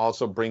thing, Joe,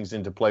 also brings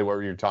into play what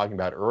you were talking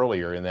about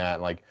earlier in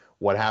that, like,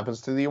 what happens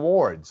to the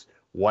awards?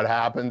 What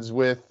happens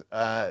with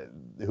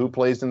who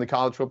plays in the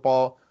college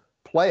football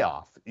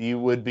playoff? You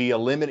would be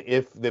eliminated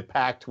if the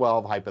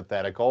Pac-12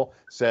 hypothetical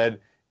said,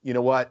 you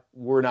know what,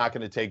 we're not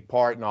going to take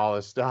part in all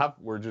this stuff.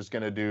 We're just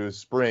going to do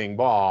spring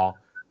ball.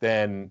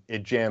 Then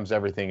it jams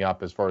everything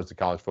up as far as the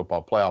college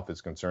football playoff is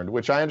concerned,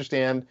 which I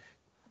understand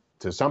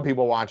to some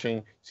people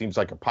watching seems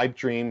like a pipe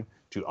dream.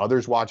 To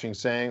others watching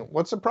saying,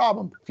 what's the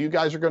problem? If you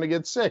guys are going to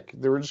get sick,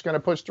 they were just going to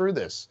push through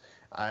this.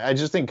 I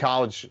just think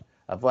college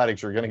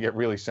athletics are going to get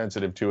really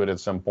sensitive to it at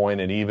some point.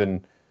 And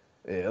even,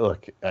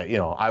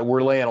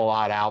 we're laying a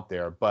lot out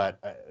there, but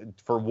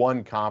for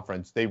one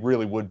conference, they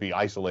really would be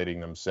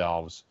isolating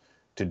themselves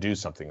to do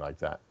something like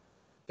that.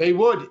 They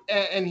would.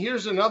 And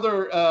here's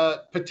another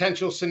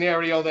potential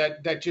scenario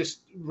that just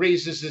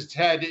raises its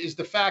head is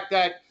the fact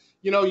that,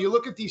 you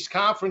look at these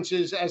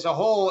conferences as a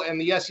whole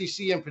and the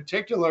SEC in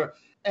particular,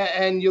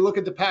 and you look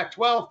at the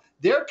Pac-12,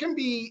 there can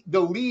be the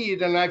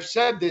lead, and I've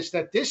said this,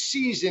 that this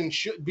season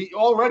should be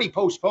already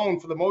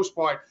postponed for the most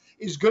part,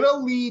 is going to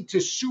lead to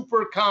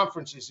super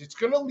conferences. It's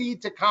going to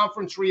lead to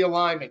conference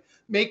realignment.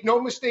 Make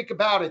no mistake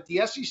about it.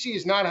 The SEC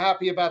is not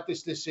happy about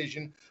this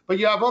decision, but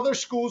you have other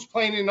schools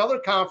playing in other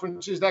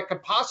conferences that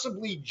could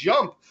possibly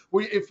jump.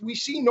 If we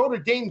see Notre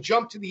Dame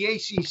jump to the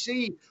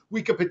ACC,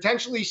 we could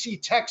potentially see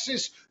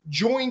Texas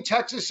join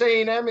Texas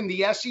A&M in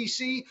the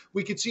SEC.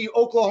 We could see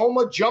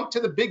Oklahoma jump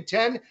to the Big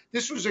Ten.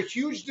 This was a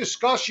huge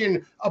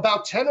discussion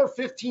about 10 or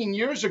 15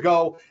 years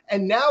ago,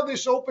 and now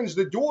this opens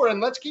the door.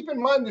 And let's keep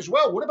in mind as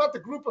well, what about the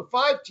group of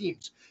 5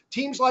 teams?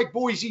 Teams like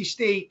Boise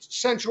State,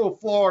 Central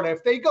Florida,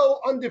 if they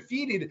go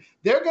undefeated,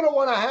 they're going to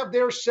want to have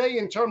their say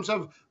in terms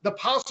of the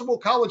possible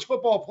college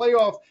football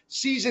playoff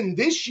season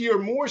this year,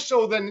 more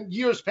so than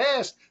years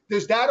past.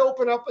 Does that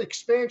open up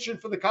expansion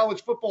for the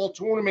college football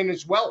tournament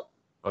as well?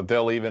 But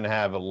they'll even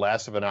have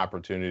less of an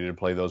opportunity to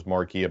play those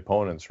marquee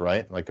opponents,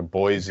 right? Like a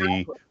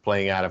Boise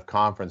playing out of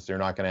conference, they're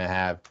not going to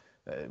have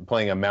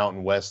playing a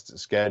Mountain West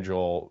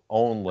schedule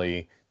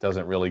only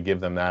doesn't really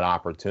give them that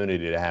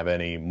opportunity to have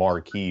any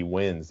marquee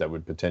wins that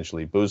would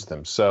potentially boost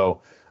them.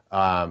 So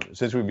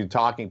since we've been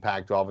talking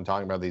Pac-12 and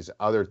talking about these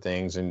other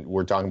things, and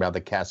we're talking about the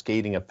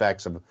cascading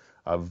effects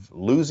of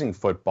losing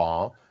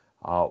football,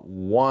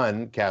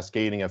 one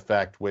cascading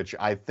effect, which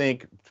I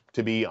think,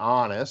 to be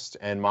honest,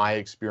 and my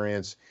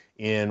experience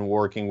in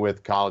working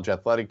with college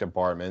athletic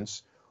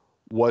departments,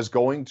 was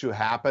going to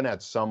happen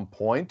at some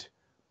point,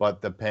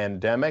 but the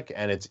pandemic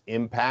and its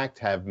impact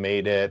have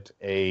made it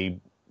a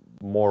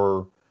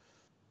more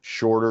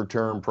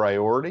shorter-term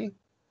priority,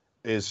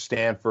 is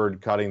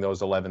Stanford cutting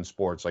those 11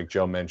 sports, like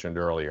Joe mentioned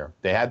earlier.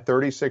 They had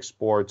 36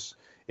 sports.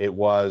 It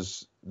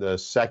was the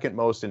second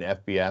most in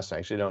FBS. I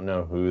actually don't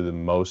know who the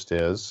most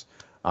is.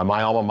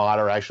 My alma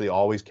mater actually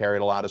always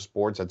carried a lot of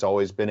sports. That's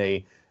always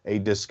been a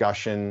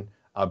discussion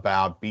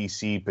about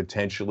BC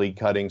potentially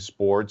cutting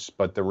sports.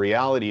 But the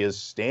reality is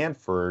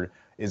Stanford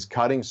is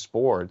cutting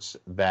sports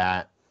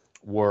that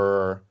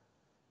were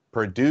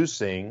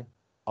producing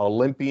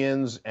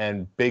Olympians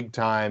and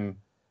big-time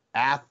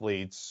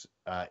athletes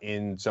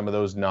in some of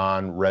those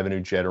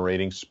non-revenue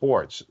generating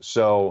sports.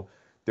 So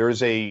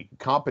there's a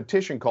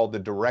competition called the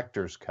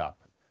Directors' Cup.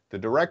 The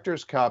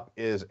Directors' Cup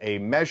is a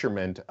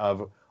measurement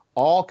of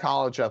all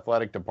college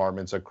athletic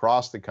departments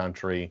across the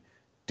country,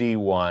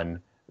 D1,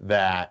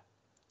 that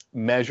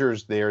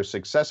measures their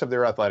success of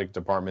their athletic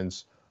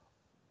departments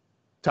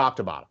top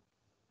to bottom.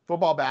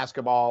 Football,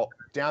 basketball,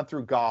 down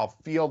through golf,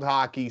 field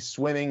hockey,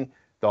 swimming,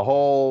 the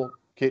whole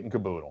kit and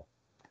caboodle.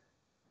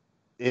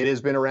 It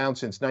has been around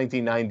since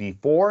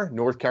 1994.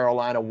 North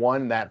Carolina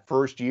won that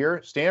first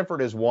year.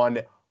 Stanford has won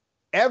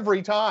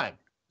every time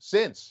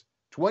since,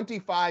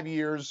 25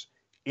 years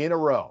in a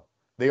row.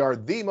 They are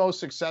the most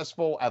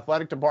successful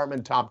athletic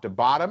department top to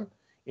bottom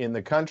in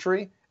the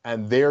country,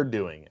 and they're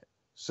doing it.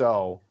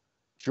 So,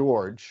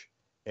 George,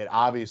 it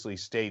obviously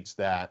states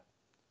that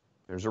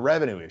there's a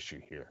revenue issue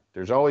here.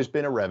 There's always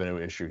been a revenue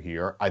issue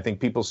here. I think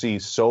people see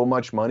so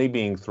much money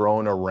being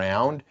thrown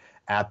around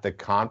at the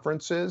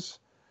conferences.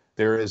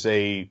 There is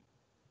a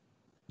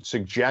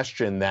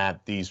suggestion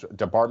that these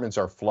departments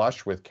are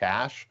flush with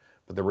cash,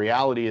 but the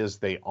reality is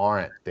they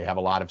aren't. They have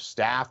a lot of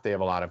staff. They have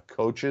a lot of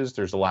coaches.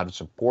 There's a lot of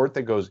support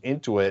that goes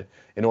into it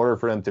in order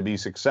for them to be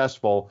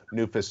successful,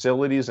 new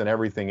facilities and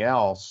everything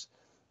else.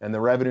 And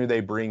the revenue they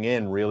bring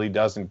in really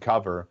doesn't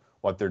cover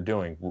what they're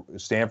doing.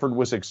 Stanford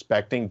was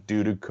expecting,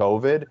 due to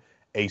COVID,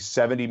 a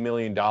 $70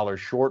 million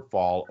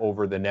shortfall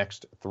over the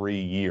next 3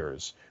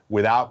 years.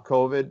 Without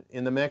COVID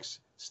in the mix,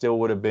 still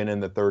would have been in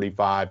the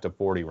 35 to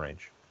 40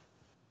 range.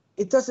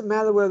 It doesn't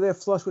matter whether they're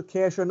flush with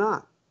cash or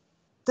not.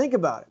 Think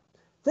about it.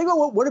 Think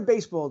about what did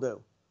baseball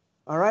do?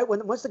 All right,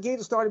 once the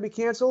games started to be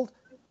canceled,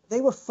 they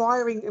were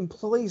firing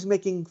employees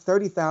making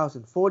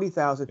 $30,000,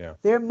 $40,000. Yeah.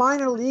 Their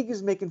minor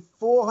leaguers making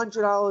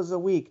 $400 a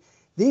week.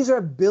 These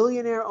are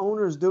billionaire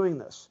owners doing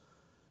this.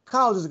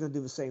 Colleges are going to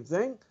do the same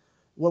thing.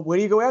 Where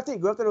do you go after? You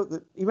go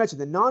after you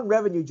mentioned the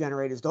non-revenue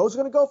generators. Those are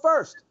going to go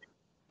first.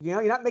 You know,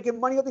 you're not making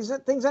money off these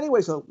things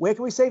anyway, so where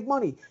can we save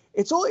money?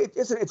 It's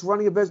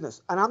running a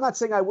business. And I'm not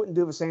saying I wouldn't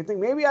do the same thing.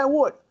 Maybe I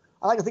would.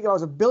 I like to think if I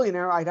was a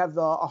billionaire, I'd have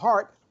a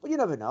heart, but you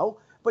never know.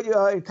 But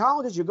in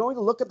colleges, you're going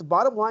to look at the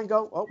bottom line and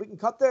go, oh, we can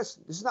cut this.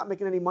 This is not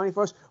making any money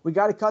for us. We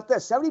got to cut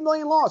this. 70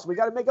 million lost. We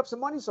got to make up some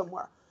money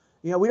somewhere.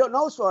 You know, we don't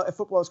know if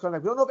football is coming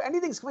back. We don't know if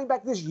anything's coming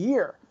back this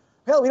year.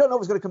 Hell, we don't know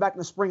if it's going to come back in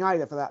the spring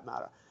either, for that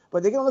matter.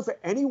 But they're going to look for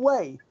any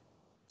way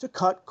to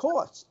cut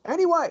costs.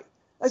 Any way.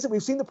 Like I said,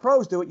 we've seen the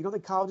pros do it. You don't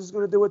think colleges is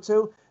going to do it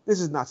too? This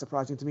is not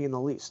surprising to me in the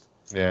least.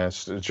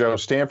 Yes, Joe,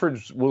 Stanford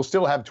will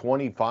still have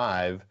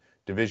 25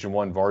 Division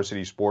I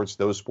varsity sports.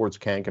 Those sports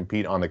can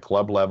compete on the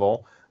club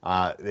level.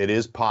 It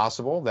is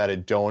possible that a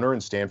donor,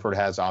 and Stanford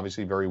has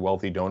obviously very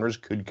wealthy donors,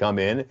 could come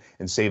in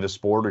and save a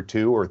sport or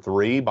two or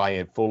three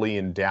by fully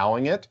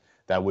endowing it.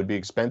 That would be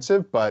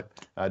expensive, but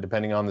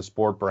depending on the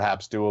sport,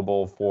 perhaps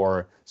doable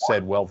for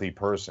said wealthy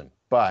person.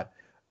 But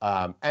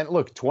and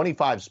look,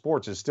 25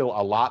 sports is still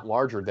a lot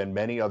larger than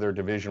many other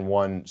Division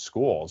I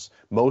schools.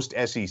 Most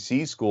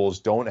SEC schools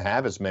don't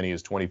have as many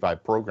as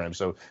 25 programs.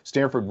 So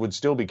Stanford would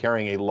still be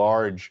carrying a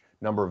large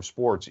number of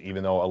sports,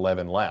 even though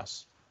 11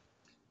 less.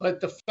 But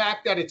the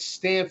fact that it's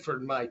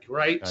Stanford, Mike,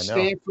 right?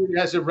 Stanford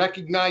has a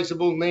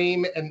recognizable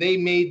name, and they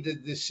made the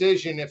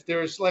decision. If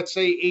there's, let's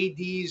say,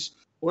 ADs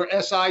or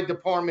SI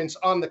departments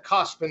on the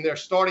cusp, and they're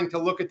starting to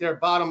look at their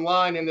bottom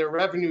line and their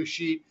revenue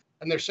sheet,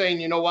 and they're saying,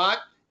 you know what?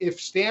 If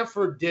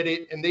Stanford did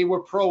it and they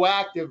were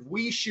proactive,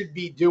 we should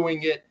be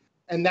doing it.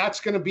 And that's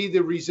going to be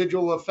the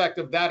residual effect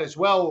of that as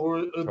well,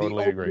 or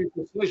totally the ultimate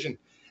decision.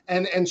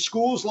 And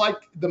schools like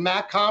the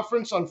MAC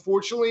conference,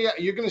 unfortunately,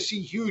 you're going to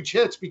see huge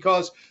hits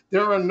because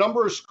there are a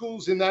number of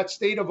schools in that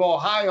state of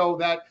Ohio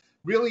that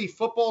really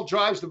football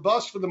drives the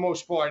bus for the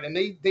most part. And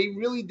they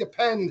really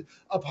depend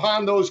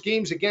upon those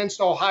games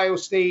against Ohio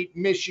State,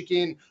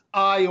 Michigan,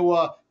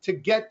 Iowa to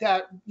get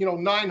that,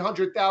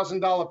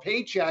 $900,000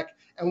 paycheck.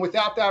 And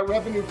without that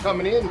revenue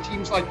coming in,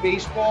 teams like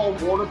baseball,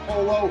 water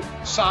polo,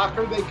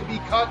 soccer, they could be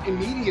cut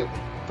immediately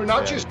for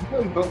not just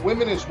men, but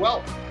women as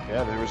well.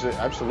 Yeah,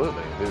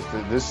 absolutely.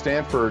 This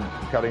Stanford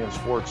cutting of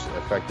sports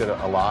affected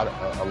a lot,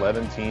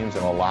 11 teams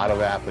and a lot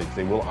of athletes.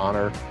 They will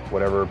honor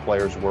whatever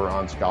players were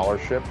on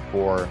scholarship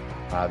for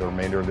the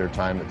remainder of their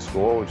time at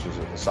school, which is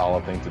a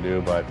solid thing to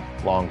do, but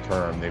long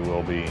term they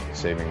will be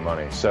saving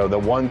money. So the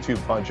 1-2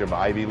 punch of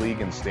Ivy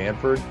League and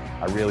Stanford,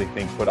 I really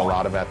think put a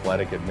lot of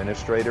athletic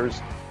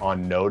administrators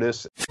on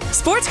notice.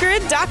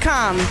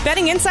 SportsGrid.com.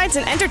 Betting insights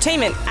and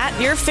entertainment at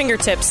your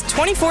fingertips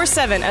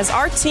 24/7 as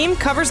our team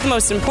covers the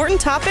most important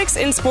topics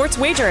in sports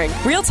wagering.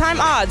 Real-time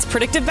odds,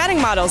 predictive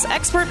betting models,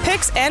 expert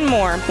picks, and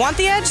more. Want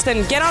the edge?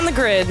 Then get on the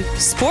grid.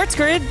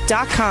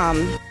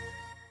 SportsGrid.com.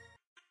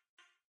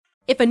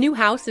 If a new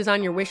house is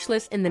on your wish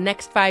list in the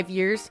next 5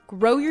 years,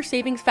 grow your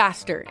savings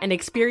faster and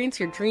experience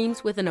your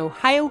dreams with an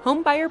Ohio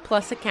Homebuyer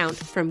Plus account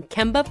from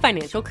Kemba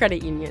Financial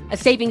Credit Union. A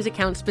savings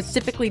account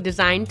specifically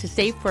designed to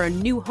save for a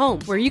new home,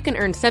 where you can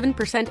earn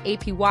 7%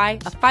 APY,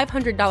 a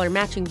 $500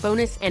 matching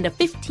bonus, and a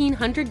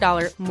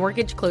 $1,500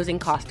 mortgage closing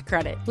cost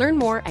credit. Learn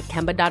more at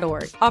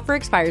Kemba.org. Offer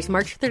expires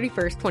March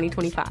 31st,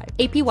 2025.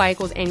 APY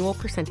equals annual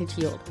percentage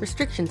yield.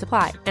 Restrictions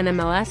apply.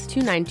 NMLS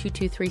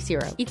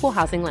 292230. Equal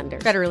housing lender.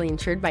 Federally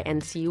insured by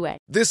NCUA.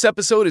 This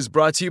episode is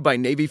brought to you by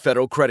Navy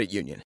Federal Credit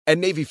Union. At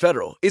Navy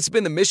Federal, it's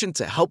been the mission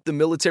to help the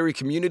military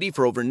community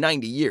for over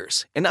 90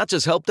 years. And not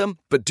just help them,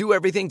 but do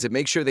everything to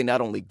make sure they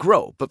not only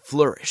grow, but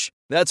flourish.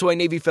 That's why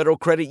Navy Federal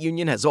Credit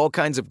Union has all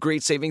kinds of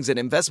great savings and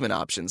investment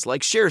options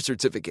like share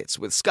certificates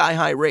with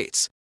sky-high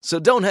rates. So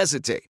don't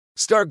hesitate.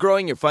 Start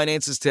growing your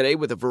finances today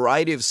with a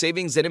variety of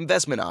savings and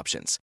investment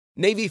options.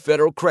 Navy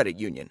Federal Credit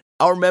Union.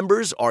 Our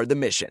members are the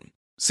mission.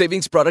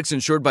 Savings products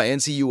insured by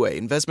NCUA.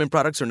 Investment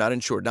products are not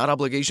insured, not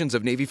obligations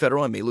of Navy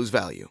Federal and may lose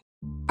value.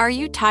 Are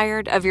you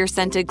tired of your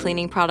scented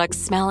cleaning products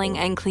smelling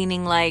and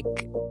cleaning like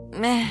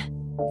meh?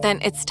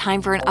 Then it's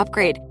time for an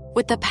upgrade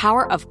with the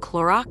power of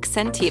Clorox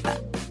Scentiva.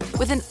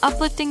 With an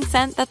uplifting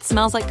scent that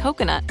smells like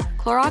coconut,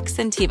 Clorox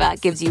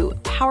Scentiva gives you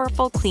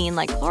powerful clean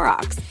like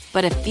Clorox,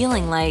 but a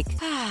feeling like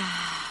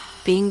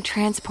being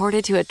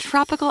transported to a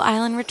tropical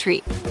island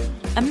retreat.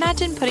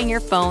 Imagine putting your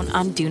phone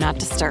on Do Not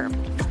Disturb,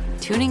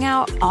 tuning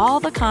out all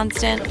the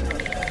constant,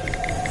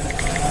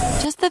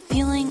 just the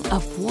feeling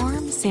of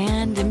warm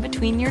sand in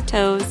between your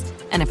toes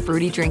and a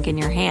fruity drink in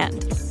your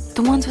hand.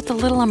 The ones with the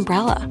little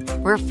umbrella.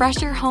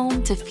 Refresh your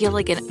home to feel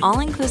like an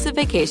all-inclusive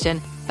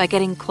vacation by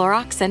getting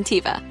Clorox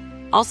Scentiva.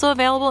 Also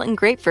available in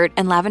grapefruit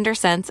and lavender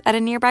scents at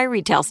a nearby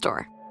retail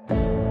store.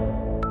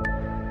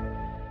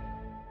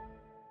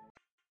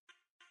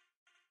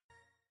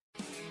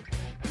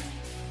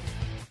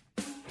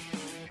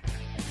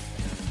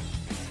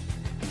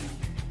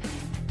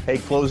 Hey,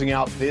 closing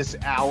out this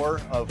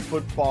hour of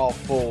Football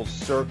Full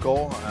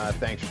Circle.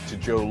 Thanks to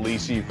Joe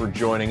Lisi for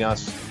joining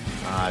us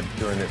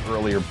during the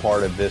earlier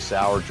part of this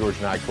hour. George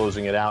and I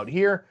closing it out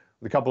here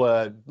with a couple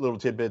of little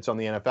tidbits on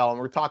the NFL. And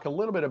we're talking a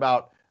little bit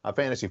about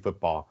fantasy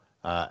football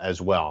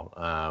as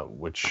well,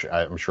 which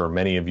I'm sure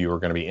many of you are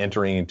going to be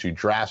entering into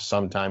drafts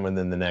sometime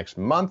within the next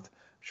month.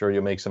 I'm sure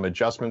you'll make some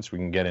adjustments. We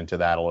can get into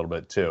that a little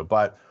bit too.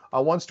 But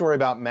one story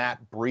about Matt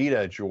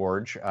Breida,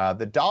 George.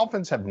 The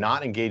Dolphins have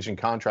not engaged in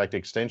contract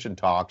extension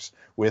talks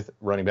with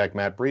running back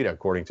Matt Breida,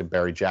 according to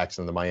Barry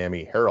Jackson of the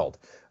Miami Herald.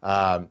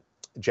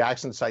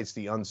 Jackson cites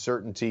the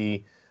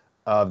uncertainty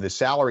of the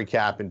salary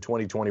cap in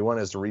 2021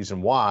 as the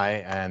reason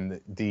why, and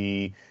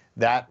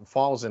that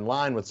falls in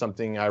line with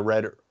something I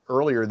read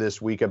earlier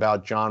this week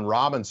about John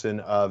Robinson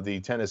of the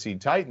Tennessee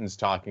Titans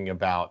talking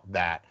about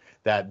that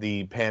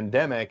the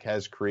pandemic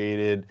has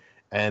created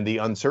and the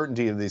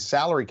uncertainty of the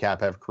salary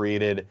cap have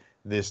created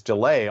this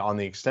delay on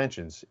the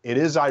extensions. It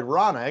is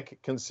ironic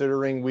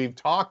considering we've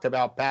talked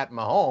about Pat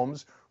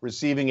Mahomes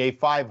receiving a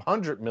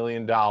 $500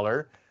 million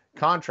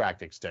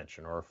contract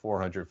extension or a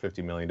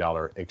 $450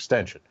 million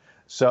extension.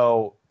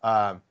 So,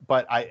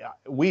 but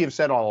we have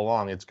said all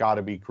along it's got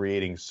to be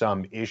creating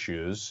some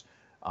issues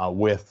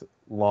with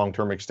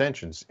long-term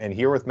extensions. And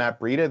here with Matt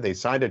Breida, they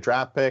signed a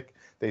draft pick.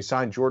 They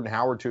signed Jordan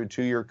Howard to a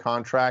 2-year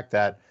contract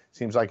that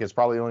seems like it's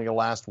probably only going to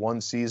last one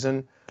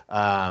season.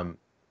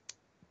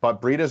 But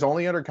Breida's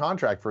only under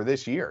contract for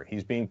this year.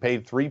 He's being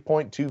paid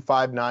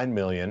 $3.259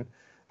 million.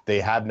 They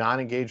have not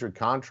engaged with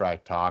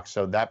contract talks,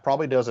 so that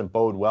probably doesn't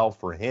bode well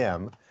for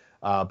him.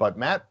 But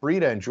Matt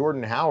Breida and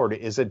Jordan Howard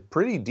is a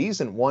pretty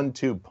decent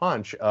 1-2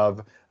 punch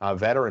of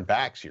veteran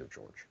backs here,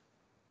 George.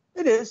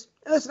 It is.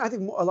 And listen, I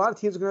think a lot of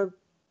teams are going to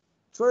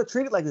sort of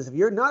treat it like this. If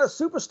you're not a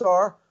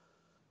superstar,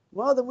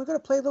 well, then we're going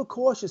to play a little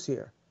cautious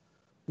here.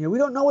 You know, we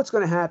don't know what's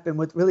going to happen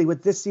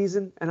with this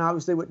season and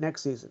obviously with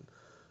next season.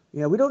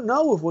 You know, we don't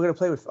know if we're going to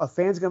play with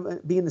fans going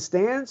to be in the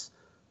stands.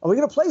 Are we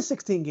going to play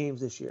 16 games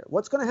this year?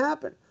 What's going to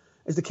happen?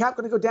 Is the cap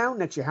going to go down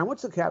next year? How much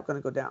is the cap going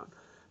to go down?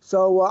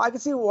 So I can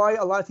see why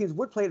a lot of teams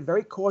would play it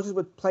very cautious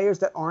with players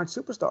that aren't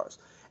superstars.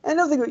 And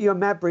another thing, you know,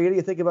 Matt Breida,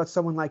 you think about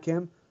someone like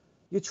him,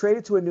 you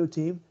traded to a new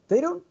team.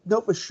 They don't know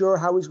for sure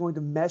how he's going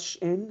to mesh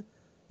in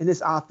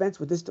this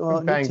offense with this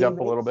new banged up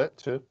a little bit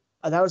too.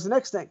 That was the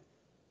next thing.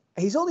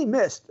 He's only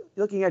missed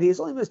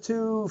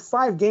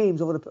 5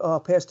 games over the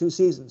past 2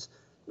 seasons.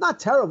 Not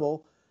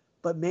terrible,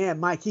 but man,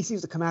 Mike, he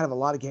seems to come out of a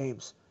lot of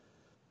games.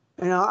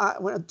 And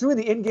when doing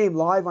the in-game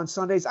live on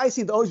Sundays, I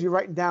see those you're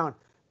writing down.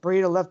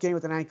 Breida left game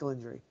with an ankle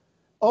injury.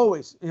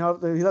 Always. You know,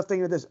 he left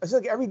thinking of this. It's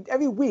like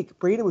every week,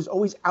 Breida was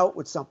always out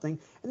with something,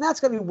 and that's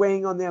going to be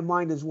weighing on their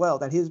mind as well,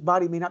 that his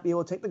body may not be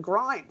able to take the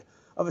grind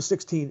of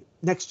a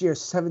next year's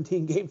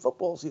 17-game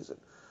football season.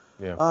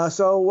 Yeah.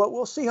 So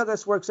we'll see how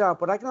this works out,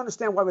 but I can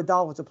understand why the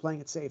Dolphins are playing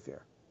it safe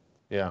here.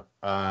 Yeah.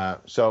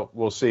 So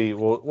we'll see.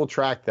 We'll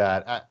track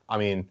that. I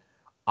mean,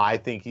 I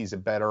think he's a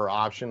better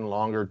option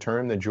longer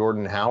term than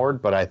Jordan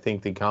Howard, but I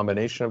think the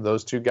combination of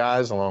those two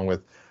guys, along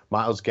with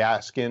Myles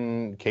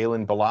Gaskin,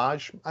 Kalen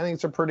Ballage, I think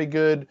it's a pretty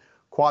good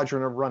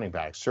quadrant of running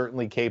backs.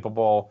 Certainly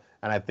capable,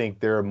 and I think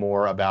they're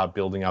more about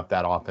building up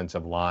that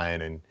offensive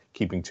line and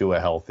keeping Tua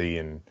healthy.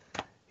 And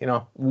you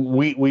know,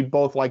 we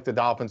both like the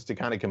Dolphins to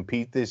kind of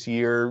compete this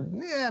year.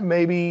 Yeah,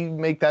 maybe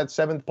make that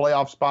 7th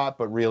playoff spot,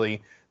 but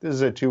really this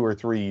is a 2 or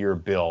 3 year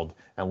build,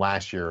 and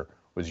last year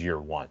was year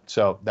 1.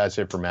 So that's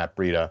it for Matt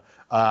Breida.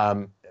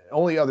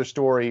 Only other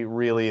story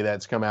really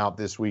that's come out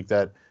this week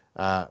that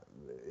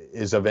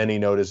is of any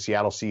notice,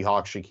 Seattle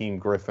Seahawks Shaquem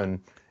Griffin.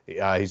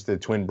 He's the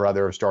twin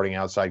brother of starting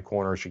outside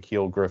corner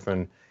Shaquille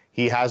Griffin.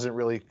 He hasn't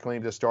really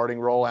claimed a starting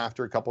role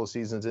after a couple of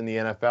seasons in the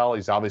NFL.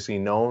 He's obviously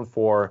known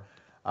for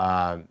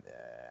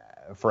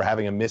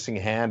having a missing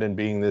hand and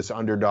being this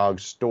underdog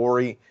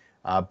story.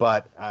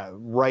 But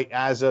right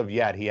as of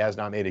yet, he has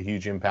not made a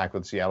huge impact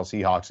with the Seattle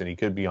Seahawks, and he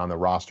could be on the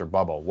roster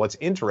bubble. What's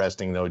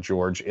interesting, though,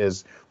 George,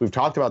 is we've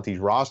talked about these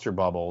roster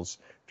bubbles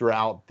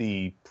throughout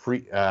the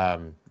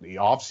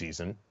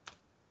offseason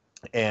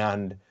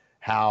and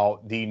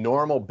how the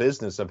normal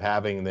business of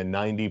having the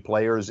 90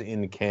 players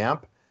in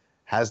camp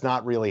has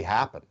not really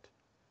happened.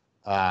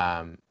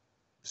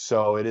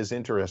 So it is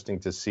interesting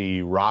to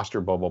see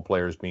roster bubble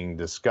players being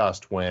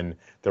discussed when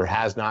there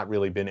has not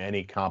really been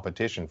any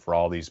competition for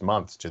all these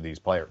months to these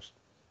players.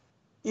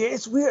 Yeah,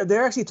 it's weird.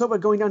 They're actually talking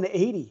about going down to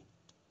 80.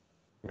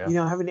 Yeah. You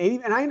know, having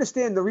 80. And I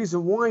understand the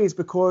reason why is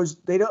because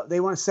they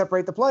want to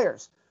separate the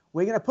players.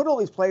 We're going to put all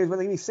these players where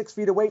they can be 6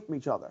 feet away from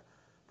each other.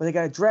 But they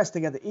got to dress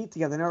together, eat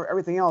together, and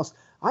everything else.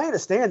 I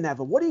understand that.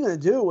 But what are you going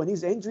to do when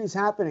these injuries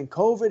happen and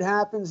COVID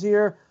happens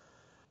here?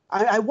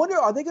 I wonder,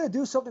 are they going to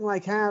do something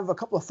like have a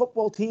couple of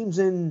football teams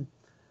in,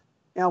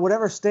 you know,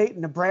 whatever state,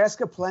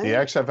 Nebraska playing? The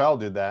XFL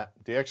did that.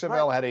 The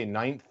XFL had a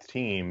 9th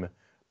team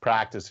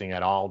practicing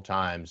at all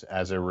times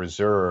as a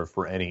reserve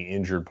for any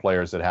injured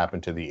players that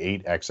happened to the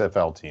 8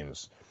 XFL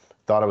teams.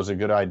 Thought it was a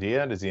good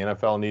idea. Does the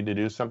NFL need to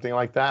do something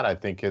like that? I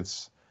think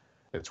it's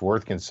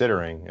worth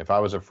considering. If I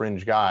was a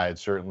fringe guy, I'd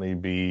certainly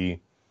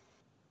be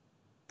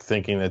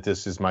thinking that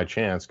this is my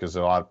chance because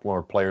a lot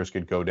more players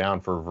could go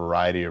down for a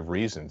variety of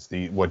reasons.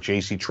 What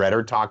J.C.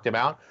 Treader talked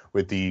about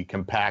with the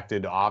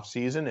compacted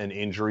offseason and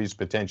injuries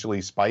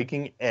potentially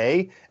spiking,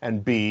 A,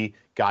 and B,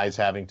 guys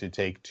having to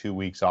take 2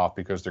 weeks off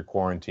because they're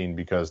quarantined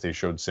because they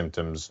showed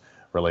symptoms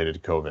related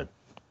to COVID.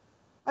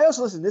 I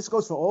also, listen, this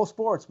goes for all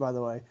sports, by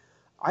the way.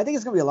 I think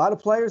it's going to be a lot of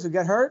players who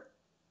get hurt.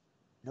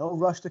 No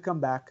rush to come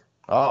back.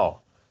 Oh,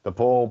 the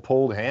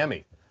pulled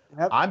hammy.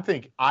 Yep.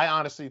 I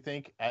honestly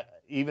think,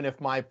 even if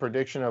my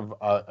prediction of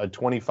a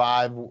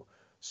 25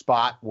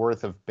 spot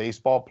worth of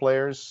baseball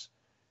players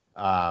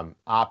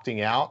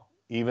opting out,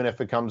 even if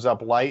it comes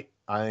up light,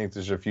 I think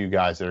there's a few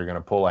guys that are going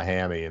to pull a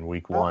hammy in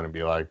week 1 and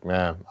be like,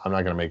 man, I'm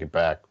not going to make it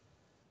back.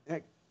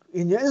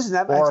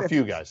 Or a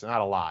few guys,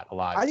 not a lot.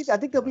 I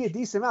think there'll be a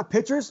decent amount.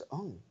 Pitchers,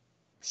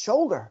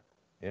 shoulder.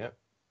 Yeah.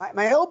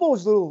 My elbow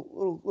was a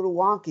little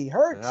wonky.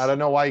 Hurts. I don't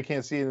know why you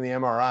can't see it in the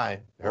MRI.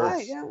 It hurts.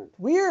 Right, yeah.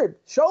 Weird.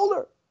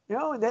 Shoulder. You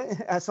know, and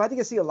then, so I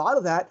think I see a lot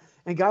of that.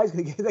 And guys,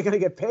 they're going to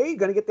get paid,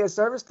 going to get their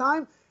service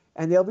time,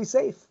 and they'll be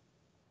safe.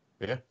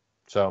 Yeah.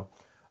 So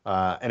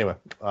anyway,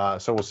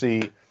 so we'll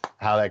see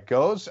how that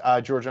goes.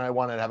 George and I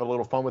wanted to have a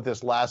little fun with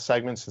this last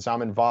segment since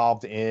I'm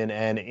involved in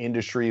an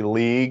industry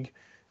league,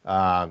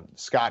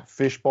 Scott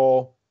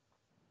Fishbowl.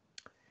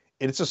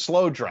 It's a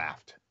slow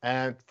draft.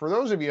 And for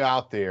those of you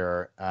out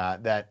there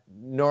that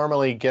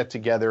normally get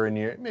together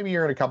and maybe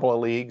you're in a couple of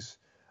leagues,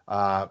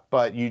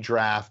 but you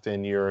draft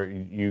and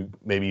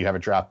maybe you have a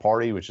draft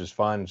party, which is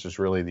fun. It's just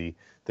really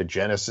the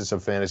genesis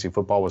of fantasy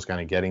football was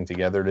kind of getting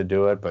together to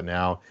do it. But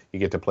now you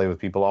get to play with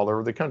people all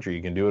over the country.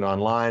 You can do it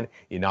online.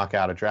 You knock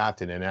out a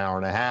draft in an hour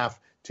and a half,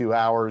 2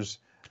 hours.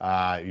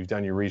 You've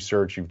done your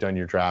research. You've done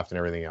your draft and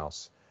everything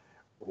else.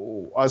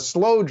 A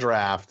slow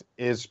draft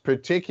is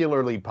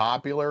particularly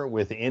popular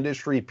with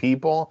industry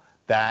people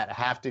that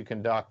have to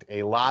conduct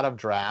a lot of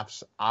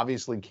drafts,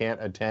 obviously can't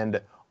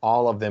attend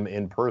all of them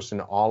in person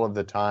all of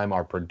the time,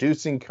 are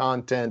producing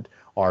content,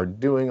 are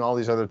doing all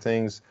these other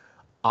things.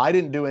 I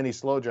didn't do any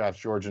slow drafts,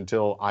 George,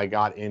 until I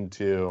got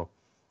into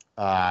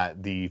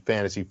the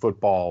fantasy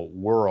football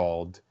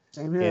world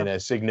in a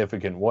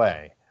significant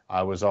way.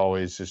 I was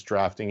always just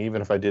drafting,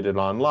 even if I did it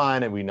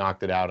online, and we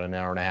knocked it out in an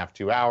hour and a half,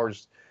 2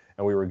 hours,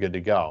 and we were good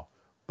to go.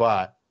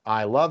 But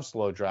I love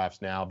slow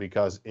drafts now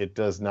because it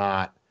does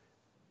not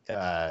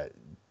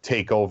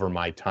take over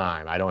my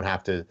time. I don't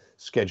have to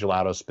schedule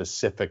out a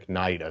specific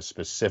night, a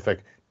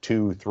specific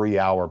 2-3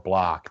 hour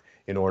block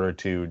in order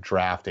to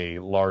draft a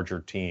larger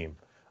team.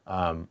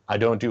 I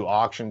don't do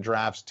auction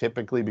drafts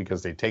typically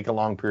because they take a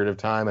long period of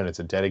time and it's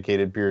a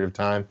dedicated period of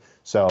time.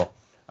 So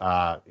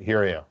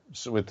Here you go.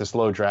 So with the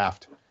slow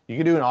draft, you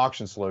can do an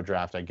auction slow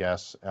draft, I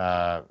guess,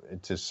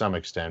 to some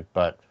extent,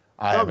 but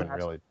I haven't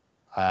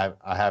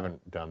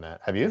done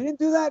that. Have you? You didn't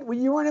do that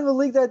when you weren't in the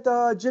league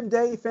that Jim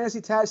Day,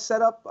 Fantasy Taz,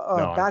 set up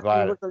back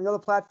when you worked on the other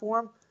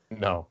platform?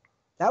 No.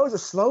 That was a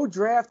slow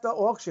draft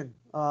auction.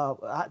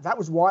 That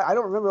was why I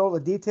don't remember all the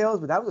details,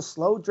 but that was a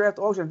slow draft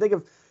auction. I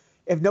think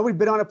if nobody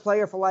bid on a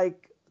player for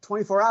like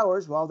 24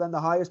 hours, well, then the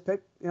highest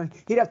pick,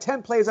 he'd have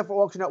 10 players up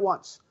for auction at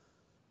once.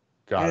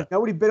 Got it. If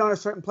nobody bid on a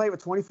certain player for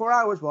 24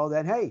 hours, well,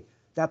 then, hey,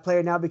 that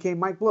player now became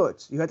Mike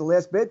Blewitz. You had the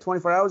last bid,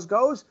 24 hours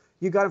goes,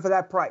 you got him for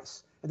that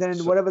price. And then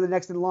whatever the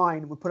next in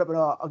line would put up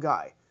a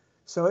guy.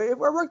 So it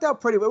worked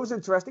out pretty well. It was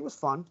interesting. It was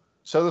fun.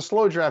 So the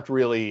slow draft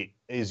really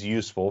is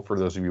useful for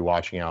those of you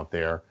watching out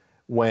there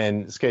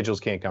when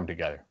schedules can't come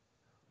together.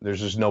 There's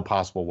just no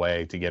possible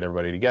way to get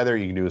everybody together.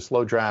 You can do a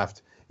slow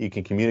draft. You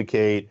can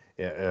communicate.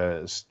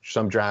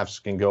 Some drafts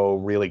can go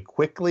really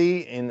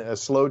quickly in a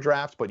slow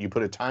draft, but you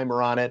put a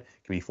timer on it.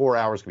 It can be 4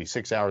 hours, it can be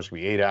 6 hours, it can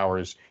be 8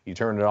 hours. You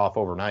turn it off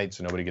overnight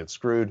so nobody gets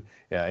screwed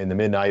in the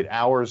midnight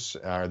hours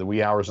or the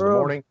wee hours of the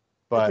morning.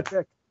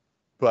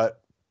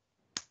 But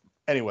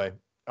anyway,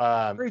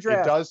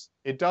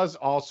 it does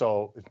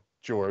also,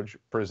 George,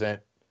 present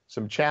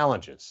some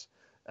challenges,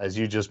 as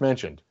you just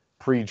mentioned,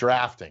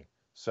 pre-drafting.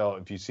 So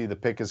if you see the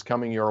pick is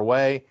coming your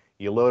way,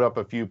 you load up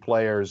a few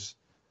players,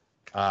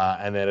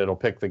 and then it'll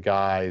pick the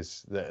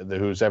guys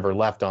who's ever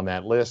left on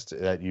that list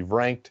that you've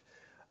ranked.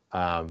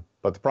 But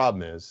the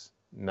problem is,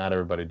 not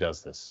everybody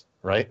does this,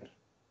 right?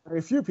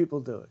 Very few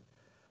people do it.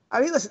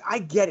 I mean, listen, I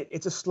get it.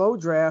 It's a slow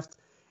draft.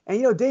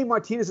 And, Dave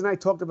Martinez and I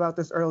talked about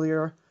this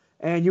earlier,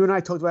 and you and I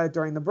talked about it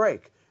during the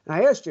break. And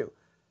I asked you,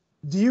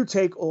 do you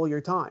take all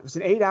your time? It's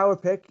an 8-hour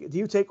pick. Do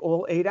you take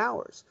all 8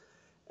 hours?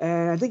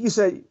 And I think you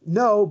said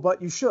no,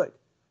 but you should.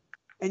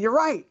 And you're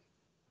right.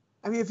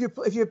 I mean, if you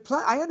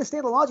plan, I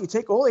understand the logic. You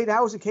take all 8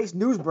 hours in case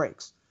news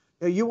breaks.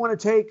 You want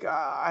to take,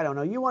 I don't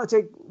know, you want to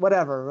take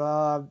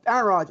whatever,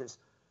 Aaron Rodgers.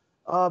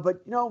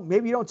 But,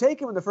 maybe you don't take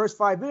him in the first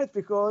 5 minutes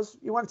because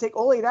you want to take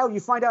all 8 hours.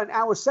 You find out in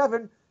hour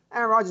 7,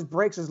 Aaron Rodgers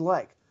breaks his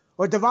leg.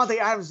 Or Devontae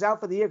Adams is out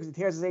for the year because he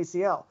tears his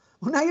ACL.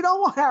 Well, now you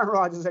don't want Aaron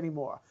Rodgers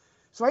anymore.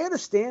 So I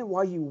understand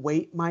why you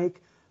wait,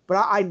 Mike,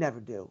 but I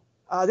never do.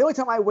 The only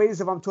time I wait is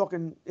if I'm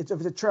talking, if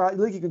it's a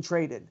league you can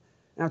trade in,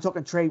 and I'm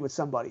talking trade with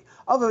somebody.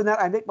 Other than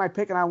that, I make my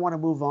pick and I want to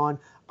move on.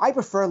 I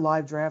prefer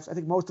live drafts. I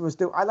think most of us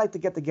do. I like to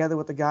get together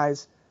with the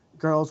guys,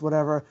 girls,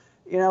 whatever.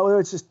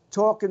 It's just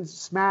talking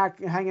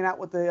smack, hanging out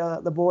with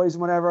the boys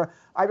and whatever.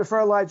 I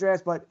prefer live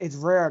drafts, but it's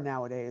rare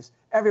nowadays.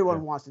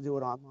 Everyone wants to do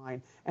it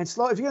online. And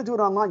slow. If you're going to do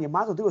it online, you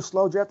might as well do a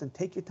slow draft and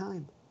take your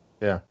time.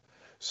 Yeah.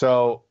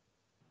 So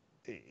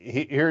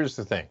here's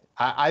the thing.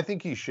 I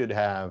think you should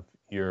have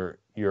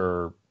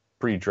your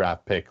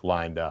pre-draft pick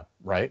lined up,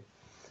 right?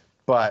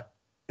 But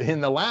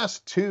in the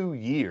last 2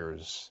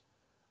 years,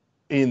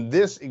 in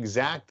this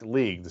exact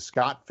league, the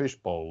Scott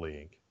Fishbowl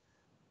League,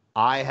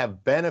 I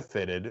have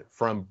benefited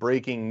from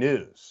breaking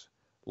news.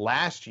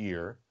 Last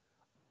year,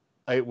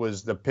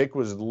 the pick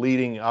was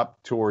leading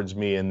up towards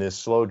me in this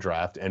slow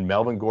draft, and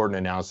Melvin Gordon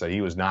announced that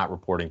he was not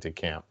reporting to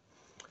camp.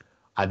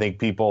 I think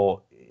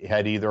people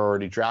had either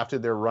already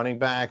drafted their running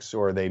backs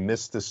or they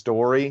missed the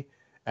story,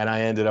 and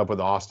I ended up with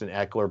Austin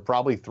Eckler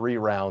probably 3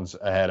 rounds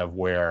ahead of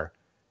where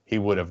he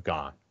would have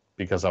gone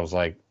because I was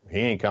like, he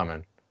ain't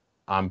coming.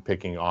 I'm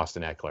picking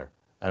Austin Eckler.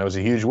 And it was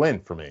a huge win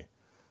for me.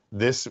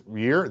 This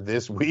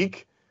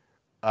week,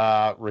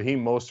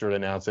 Raheem Mostert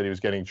announced that he was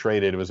getting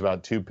traded. It was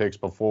about 2 picks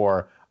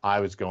before I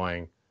was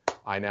going.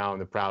 I now am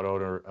the proud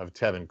owner of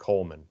Tevin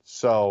Coleman.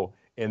 So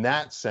in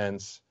that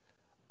sense,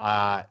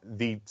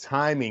 the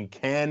timing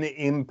can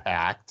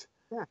impact,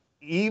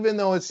 even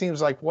though it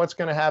seems like what's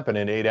going to happen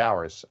in 8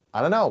 hours.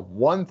 I don't know.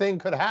 One thing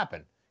could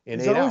happen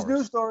in 8 hours. There's always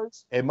news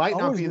stories. It might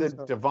not be that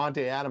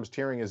Devontae Adams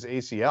tearing his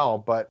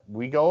ACL, but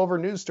we go over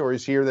news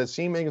stories here that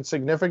seem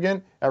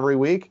insignificant every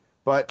week.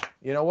 But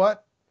you know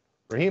what?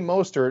 Raheem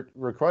Mostert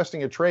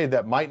requesting a trade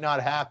that might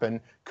not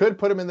happen could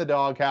put him in the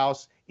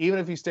doghouse, even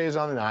if he stays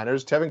on the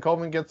Niners. Tevin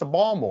Coleman gets the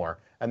ball more,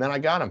 and then I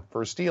got him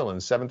for a steal in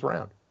the 7th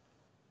round.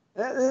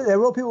 There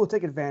will people who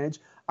take advantage.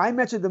 I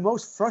mentioned the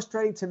most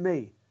frustrating to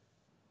me,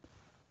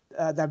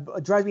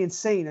 that drives me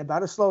insane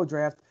about a slow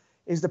draft,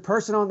 is the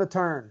person on the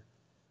turn.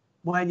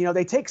 When,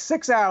 they take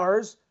 6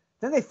 hours,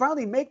 then they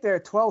finally make their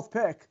 12th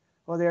pick,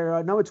 or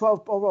their number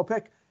 12 overall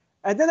pick,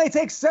 and then they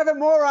take 7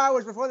 more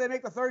hours before they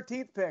make the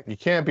 13th pick. You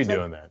can't be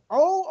doing that.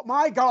 Oh,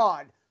 my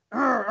God.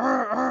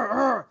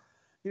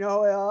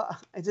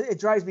 It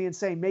drives me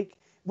insane.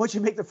 Once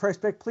you make the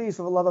first pick, please,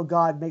 for the love of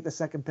God, make the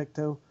second pick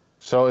too.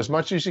 So as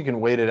much as you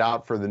can wait it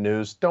out for the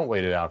news, don't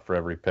wait it out for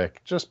every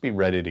pick. Just be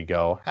ready to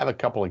go. Have a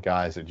couple of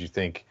guys that you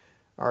think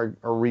are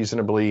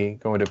reasonably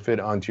going to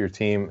fit onto your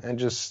team, and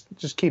just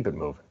keep it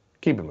moving.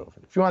 Keep it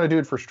moving. If you want to do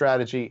it for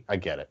strategy, I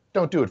get it.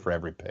 Don't do it for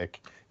every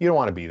pick. You don't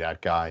want to be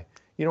that guy.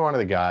 You don't want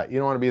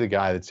to be the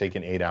guy that's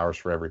taking 8 hours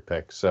for every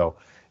pick. So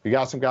if you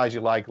got some guys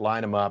you like,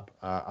 line them up.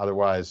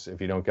 Otherwise,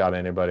 if you don't got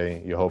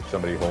anybody, you hope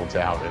somebody holds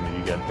out and then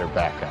you get their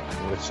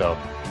backup. So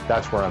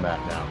that's where I'm at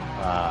now.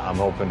 I'm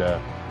hoping to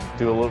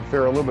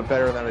fare a little bit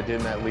better than I did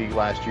in that league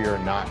last year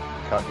and not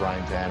cut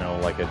Ryan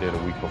Tannehill like I did a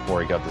week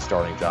before he got the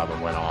starting job and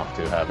went off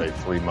to have a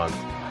 3-month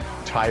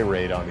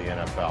tirade on the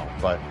NFL.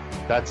 But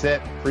that's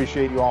it.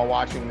 Appreciate you all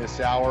watching this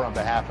hour. On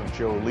behalf of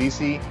Joe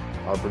Lisi,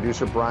 our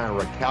producer Brian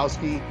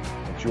Rakowski,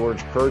 and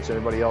George Kurtz, and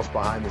everybody else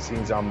behind the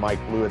scenes, I'm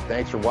Mike Blewett.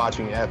 Thanks for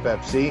watching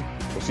FFC.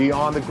 We'll see you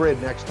on the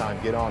grid next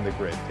time. Get on the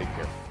grid. Take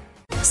care.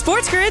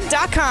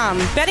 SportsGrid.com.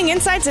 Betting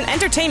insights and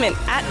entertainment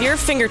at your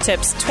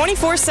fingertips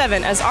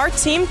 24/7 as our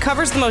team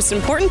covers the most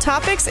important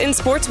topics in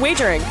sports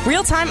wagering.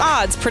 Real-time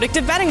odds,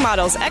 predictive betting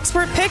models,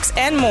 expert picks,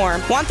 and more.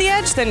 Want the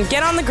edge? Then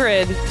get on the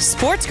grid.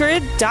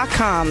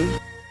 SportsGrid.com.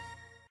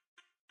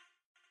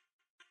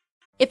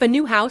 If a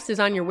new house is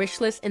on your wish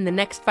list in the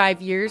next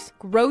 5 years,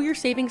 grow your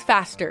savings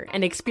faster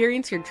and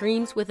experience your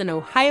dreams with an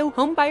Ohio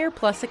Homebuyer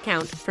Plus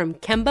account from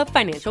Kemba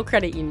Financial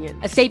Credit Union.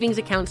 A savings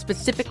account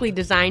specifically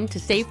designed to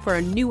save for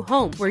a new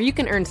home where you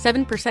can earn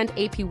 7%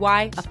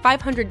 APY, a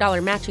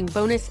 $500 matching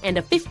bonus, and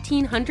a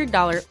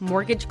 $1,500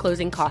 mortgage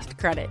closing cost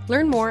credit.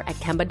 Learn more at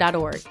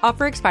Kemba.org.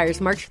 Offer expires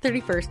March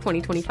 31st,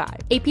 2025.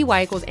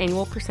 APY equals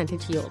annual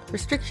percentage yield.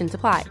 Restrictions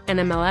apply.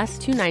 NMLS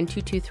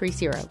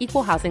 292230.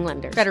 Equal housing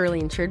lender.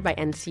 Federally insured by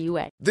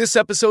NCUA. This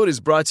episode is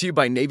brought to you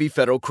by Navy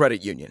Federal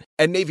Credit Union.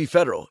 At Navy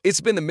Federal,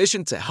 it's been the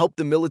mission to help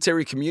the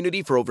military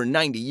community for over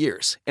 90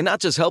 years. And not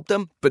just help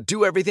them, but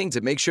do everything to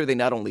make sure they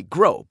not only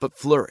grow, but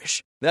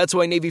flourish. That's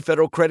why Navy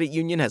Federal Credit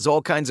Union has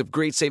all kinds of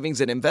great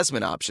savings and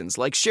investment options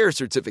like share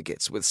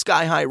certificates with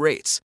sky-high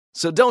rates.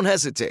 So don't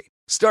hesitate.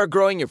 Start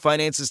growing your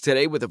finances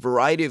today with a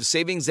variety of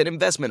savings and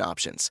investment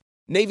options.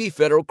 Navy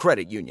Federal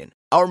Credit Union.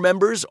 Our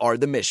members are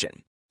the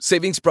mission.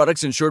 Savings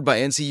products insured by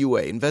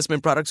NCUA.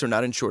 Investment products are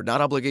not insured,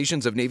 not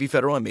obligations of Navy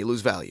Federal and may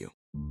lose value.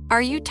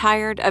 Are you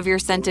tired of your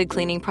scented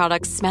cleaning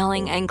products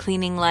smelling and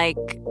cleaning like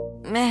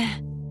meh?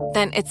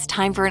 Then it's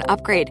time for an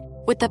upgrade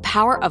with the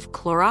power of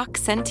Clorox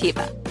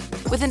Scentiva.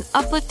 With an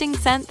uplifting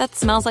scent that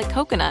smells like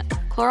coconut,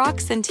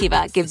 Clorox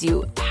Scentiva gives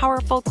you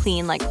powerful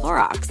clean like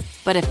Clorox,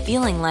 but a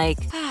feeling like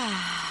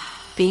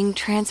being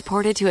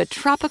transported to a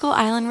tropical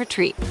island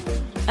retreat.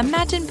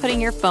 Imagine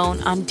putting your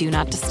phone on Do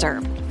Not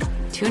Disturb,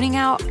 tuning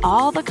out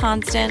all the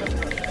constant,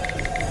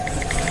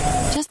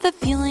 just the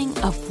feeling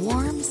of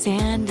warm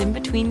sand in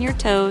between your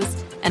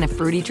toes and a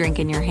fruity drink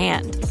in your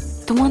hand.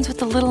 The ones with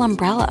the little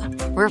umbrella.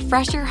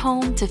 Refresh your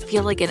home to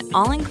feel like an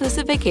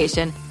all-inclusive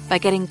vacation by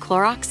getting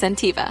Clorox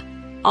Scentiva.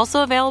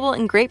 Also available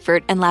in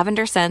grapefruit and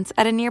lavender scents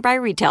at a nearby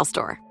retail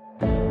store.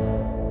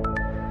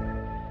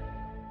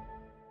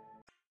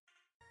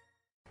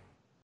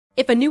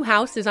 If a new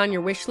house is on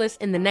your wish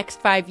list in the next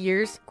 5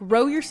 years,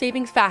 grow your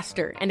savings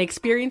faster and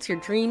experience your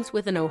dreams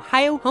with an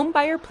Ohio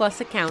Homebuyer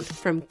Plus account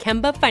from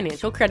Kemba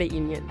Financial Credit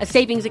Union. A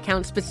savings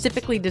account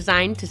specifically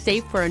designed to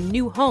save for a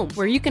new home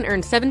where you can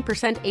earn 7%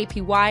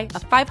 APY, a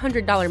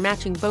 $500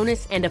 matching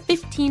bonus, and a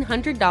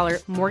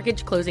 $1,500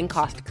 mortgage closing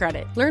cost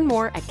credit. Learn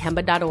more at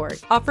Kemba.org.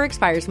 Offer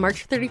expires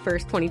March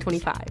 31st,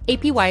 2025.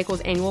 APY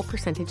equals annual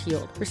percentage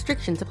yield.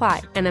 Restrictions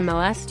apply.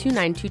 NMLS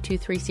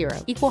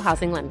 292230. Equal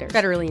housing lender.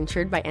 Federally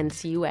insured by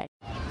NCUA.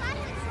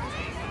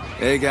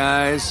 Hey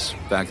guys,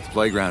 back at the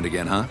playground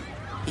again, huh?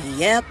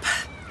 Yep.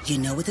 You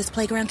know what this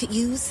playground could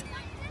use?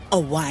 A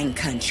wine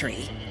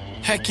country.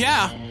 Heck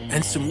yeah,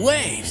 and some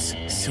waves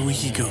so we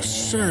could go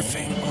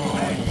surfing.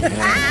 Oh,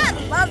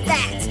 yeah. Love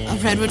that.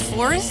 A redwood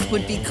forest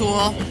would be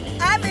cool.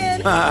 I'm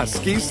in.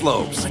 Ski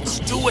slopes. Let's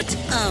do it.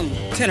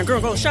 Can a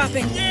girl go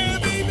shopping? Yeah,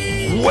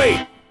 baby.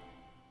 Wait.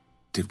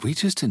 Did we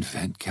just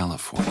invent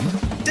California?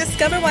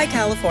 Discover why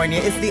California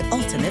is the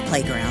ultimate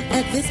playground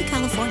at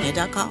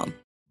visitcalifornia.com.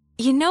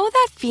 You know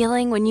that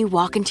feeling when you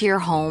walk into your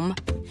home,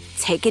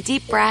 take a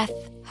deep breath,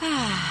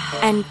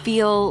 and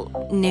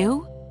feel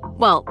new?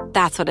 Well,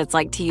 that's what it's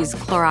like to use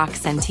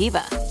Clorox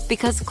Scentiva.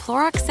 Because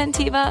Clorox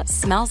Scentiva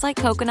smells like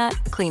coconut,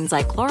 cleans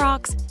like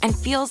Clorox, and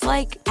feels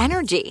like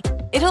energy.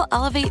 It'll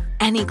elevate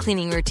any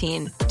cleaning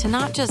routine to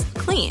not just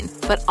clean,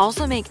 but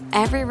also make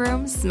every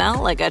room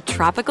smell like a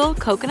tropical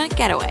coconut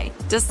getaway.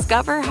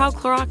 Discover how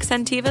Clorox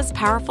Scentiva's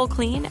powerful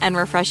clean and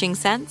refreshing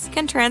scents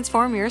can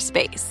transform your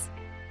space.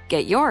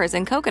 Get yours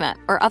in coconut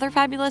or other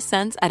fabulous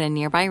scents at a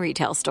nearby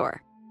retail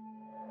store.